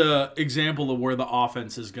this is a example of where the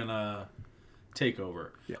offense is going to take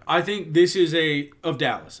over. Yeah. I think this is of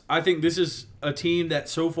Dallas. I think this is a team that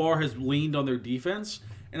so far has leaned on their defense,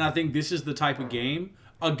 and I think this is the type of game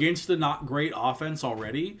against the not great offense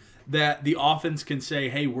already that the offense can say,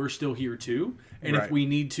 hey, we're still here too, and Right. if we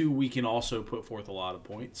need to, we can also put forth a lot of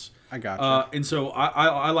points. I got you. And so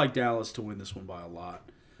I like Dallas to win this one by a lot.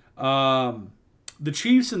 The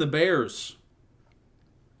Chiefs and the Bears.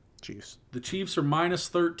 Chiefs. The Chiefs are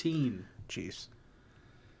 -13. Chiefs.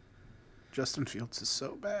 Justin Fields is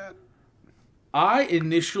so bad. I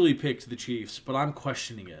initially picked the Chiefs, but I'm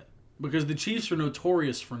questioning it because the Chiefs are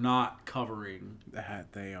notorious for not covering.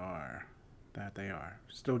 That they are.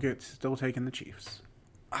 Still taking the Chiefs.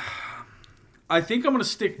 I think I'm going to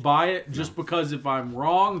stick by it just because if I'm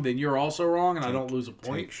wrong, then you're also wrong and I don't lose a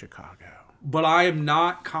point. Take Chicago. But I am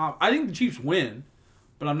not I think the Chiefs win,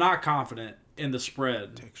 but I'm not confident in the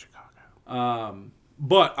spread. Take Chicago.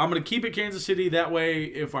 But I'm going to keep it Kansas City. That way,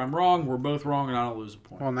 if I'm wrong, we're both wrong and I don't lose a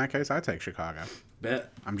point. Well, in that case, I take Chicago.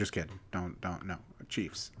 Bet. I'm just kidding. Don't no.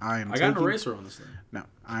 Chiefs. I got an eraser on this thing. No,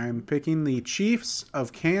 I'm picking the Chiefs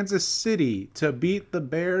of Kansas City to beat the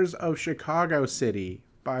Bears of Chicago City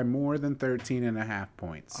by more than 13.5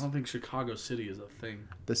 points. I don't think Chicago City is a thing.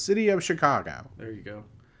 The city of Chicago. There you go.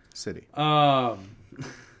 City.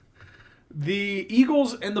 The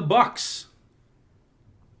Eagles and the Bucks.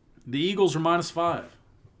 The Eagles are -5.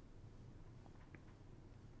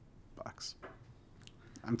 Bucks.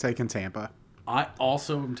 I'm taking Tampa. I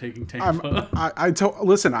also am taking Tampa. I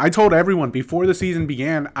told everyone before the season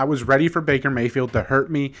began, I was ready for Baker Mayfield to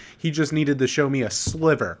hurt me. He just needed to show me a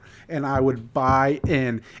sliver, and I would buy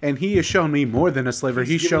in. And he has shown me more than a sliver.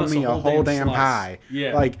 He's shown me a whole damn pie.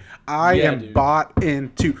 Yeah. Like, I am dude. bought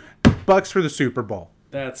into Bucks for the Super Bowl.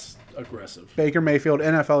 That's aggressive. Baker Mayfield,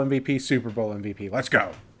 NFL MVP, Super Bowl MVP. Let's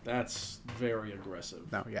go. That's very aggressive.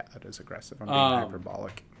 No, yeah, that is aggressive. I'm being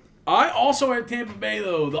hyperbolic. I also have Tampa Bay,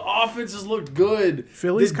 though. The offense has looked good.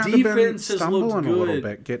 Philly's the kind of been defense has stumbling looked a little good.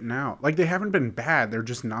 bit getting out. Like, they haven't been bad. They're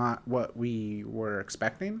just not what we were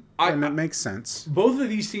expecting. And that makes sense. Both of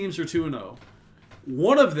these teams are 2-0.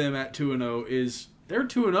 One of them at 2-0 is they're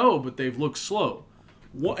 2-0, but they've looked slow.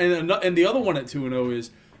 And the other one at 2-0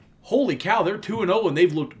 is, holy cow, they're 2-0 and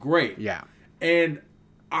they've looked great. Yeah. And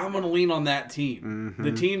I'm going to lean on that team.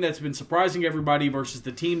 The team that's been surprising everybody versus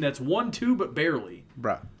the team that's 1-2 but barely.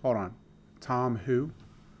 Bruh, hold on. Tom who?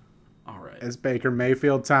 All right. It's Baker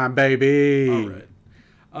Mayfield time, baby. All right.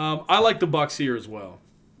 I like the Bucs here as well.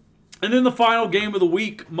 And then the final game of the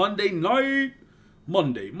week, Monday night.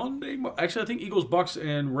 Monday. Actually, I think Eagles, Bucs,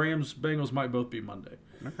 and Rams, Bengals might both be Monday.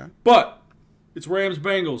 Okay. But it's Rams,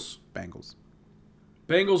 Bengals. Bengals.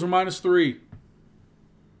 Bengals are -3.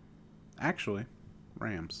 Actually,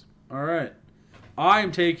 Rams. All right. I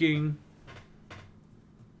am taking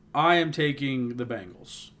the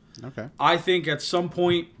Bengals. Okay. I think at some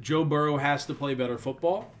point Joe Burrow has to play better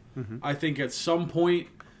football. I think at some point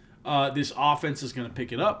this offense is going to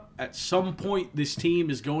pick it up. At some point this team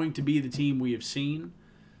is going to be the team we have seen.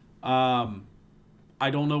 I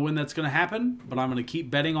don't know when that's going to happen, but I'm going to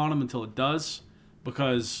keep betting on them until it does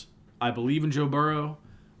because I believe in Joe Burrow.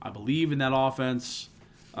 I believe in that offense.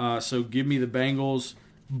 So give me the Bengals.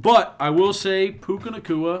 But I will say Puka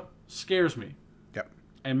Nacua scares me. Yep.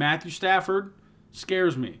 And Matthew Stafford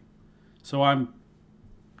scares me. So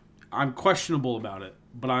I'm questionable about it.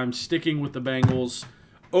 But I'm sticking with the Bengals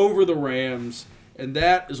over the Rams. And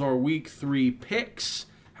that is our Week 3 picks.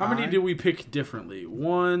 How many did we pick differently?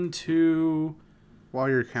 1, 2... While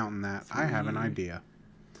you're counting that, I have an idea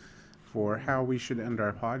for how we should end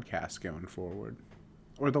our podcast going forward.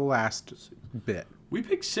 Or the last bit. We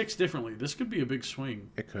picked 6 differently. This could be a big swing.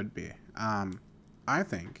 It could be. I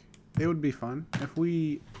think it would be fun if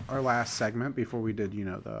our last segment before we did,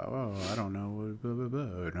 I don't know,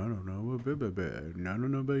 no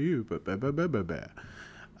about you,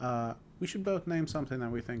 we should both name something that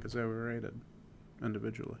we think is overrated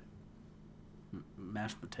individually.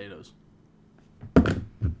 Mashed potatoes.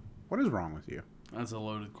 What is wrong with you? That's a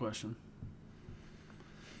loaded question.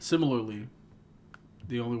 Similarly,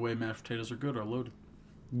 the only way mashed potatoes are good are loaded.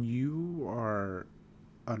 You are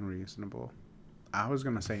unreasonable. I was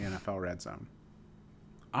going to say NFL Red Zone.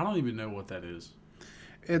 I don't even know what that is.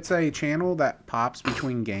 It's a channel that pops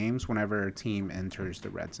between games whenever a team enters the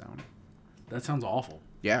red zone. That sounds awful.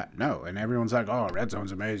 Yeah, no. And everyone's like, oh, red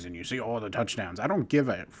zone's amazing. You see all the touchdowns. I don't give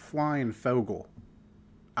a flying fogel.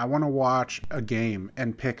 I want to watch a game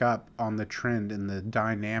and pick up on the trend and the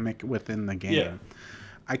dynamic within the game. Yeah.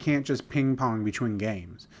 I can't just ping pong between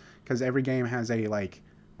games because every game has a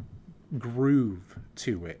groove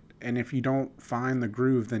to it. And if you don't find the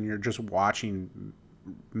groove, then you're just watching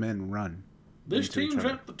men run. This team's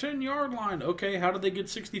at the 10-yard line. Okay, how did they get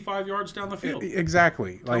 65 yards down the field?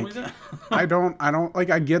 Exactly. Tell me that.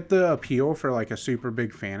 I get the appeal for a super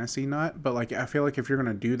big fantasy nut, but I feel like if you're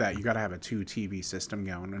going to do that, you got to have a 2 TV system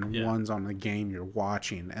going, and one's on the game you're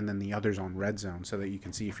watching, and then the other's on red zone so that you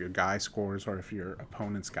can see if your guy scores or if your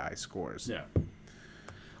opponent's guy scores. Yeah.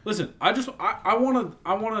 Listen, I want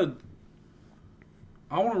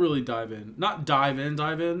to really dive in. Not dive in,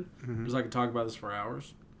 because I could talk about this for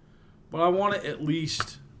hours. But I want to at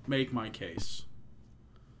least make my case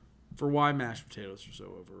for why mashed potatoes are so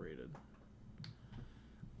overrated.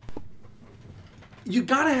 You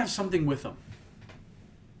got to have something with them.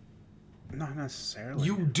 Not necessarily.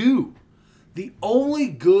 You do. The only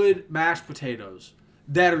good mashed potatoes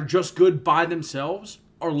that are just good by themselves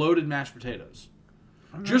are loaded mashed potatoes.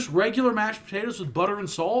 Okay. Just regular mashed potatoes with butter and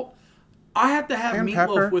salt, I have to have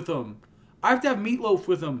meatloaf with them. I have to have meatloaf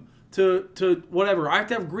with them. To whatever. I have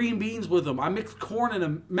to have green beans with them. I mix corn in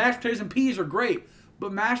them. Mashed potatoes and peas are great.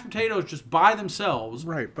 But mashed potatoes just by themselves,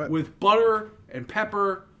 right, but with butter and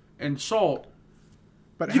pepper and salt,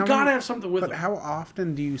 but you got to have something with them. But how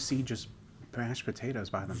often do you see just mashed potatoes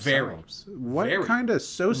by themselves? Very. What kind of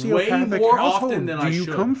sociopathic household do you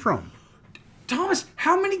come from? Thomas,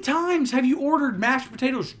 how many times have you ordered mashed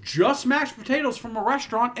potatoes, just mashed potatoes from a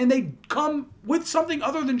restaurant, and they come with something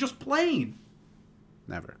other than just plain?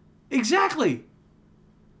 Never. Exactly.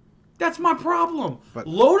 That's my problem. But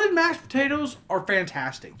loaded mashed potatoes are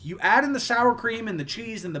fantastic. You add in the sour cream and the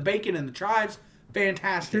cheese and the bacon and the chives,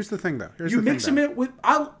 fantastic. Here's the thing, though. You mix them in with...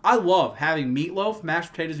 I love having meatloaf,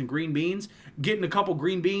 mashed potatoes, and green beans, getting a couple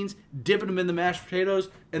green beans, dipping them in the mashed potatoes,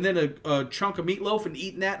 and then a chunk of meatloaf and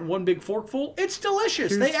eating that in one big forkful. It's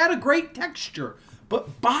delicious. They add a great texture.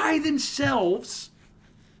 But by themselves,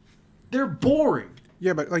 they're boring.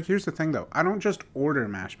 Yeah, but here's the thing, though. I don't just order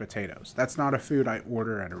mashed potatoes. That's not a food I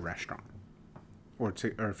order at a restaurant.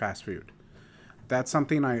 or fast food. That's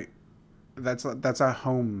something that's a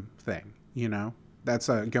home thing, you know? That's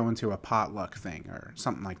a going to a potluck thing or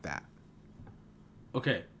something like that.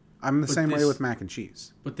 Okay. I'm the same way with mac and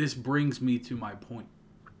cheese. But this brings me to my point.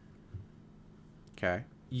 Okay.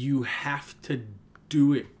 You have to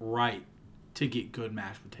do it right to get good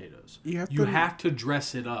mashed potatoes. You have to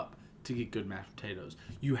dress it up to get good mashed potatoes.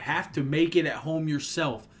 You have to make it at home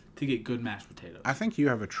yourself to get good mashed potatoes. I think you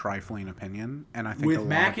have a trifling opinion, and I think with a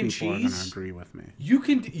mac lot of people and cheese, are going to agree with me. You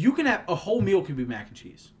can have a whole meal can be mac and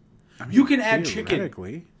cheese. I mean, you can add chicken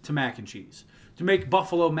to mac and cheese to make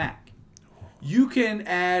buffalo mac. You can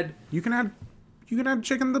add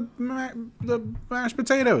chicken to the mashed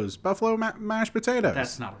potatoes, buffalo mashed potatoes.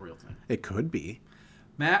 That's not a real thing. It could be.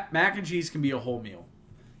 Mac and cheese can be a whole meal.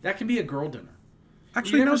 That can be a girl dinner.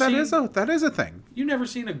 Actually, no, that is a thing. You've never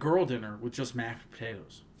seen a girl dinner with just mashed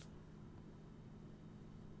potatoes.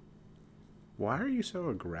 Why are you so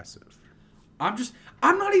aggressive? I'm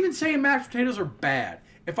not even saying mashed potatoes are bad.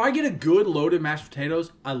 If I get a good loaded mashed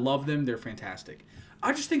potatoes, I love them. They're fantastic.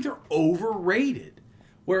 I just think they're overrated.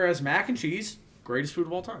 Whereas mac and cheese, greatest food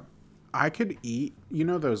of all time. I could eat, you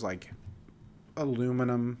know, those like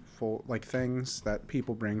aluminum full like things that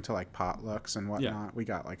people bring to like potlucks and whatnot. Yeah. We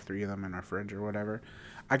got like 3 of them in our fridge or whatever.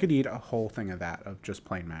 I could eat a whole thing of that, of just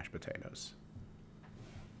plain mashed potatoes.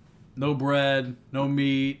 No bread, no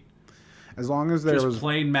meat. As long as there was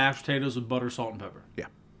plain mashed potatoes with butter, salt, and pepper. Yeah.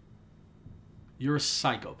 You're a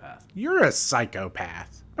psychopath. You're a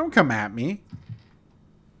psychopath. Don't come at me.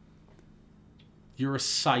 You're a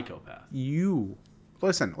psychopath. You.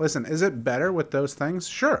 Listen. Is it better with those things?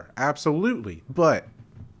 Sure, absolutely. But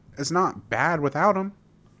it's not bad without them.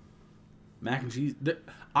 Mac and cheese.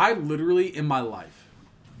 I literally, in my life,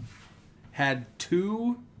 had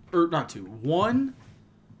one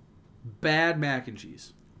bad mac and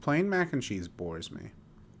cheese. Plain mac and cheese bores me.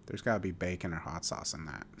 There's got to be bacon or hot sauce in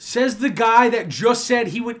that. Says the guy that just said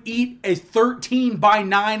he would eat a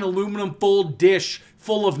 13x9 aluminum full dish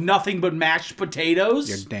full of nothing but mashed potatoes.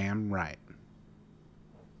 You're damn right.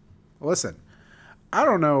 Listen, I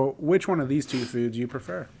don't know which one of these 2 foods you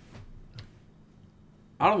prefer.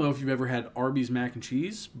 I don't know if you've ever had Arby's mac and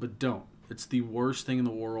cheese, but don't. It's the worst thing in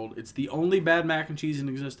the world. It's the only bad mac and cheese in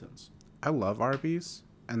existence. I love Arby's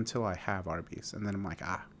until I have Arby's, and then I'm like,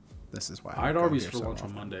 this is why. I had Arby's for lunch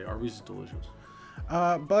on Monday. Arby's is delicious.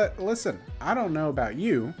 But listen, I don't know about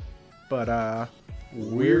you, but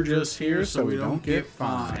we're just here so we don't get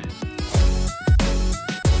fined.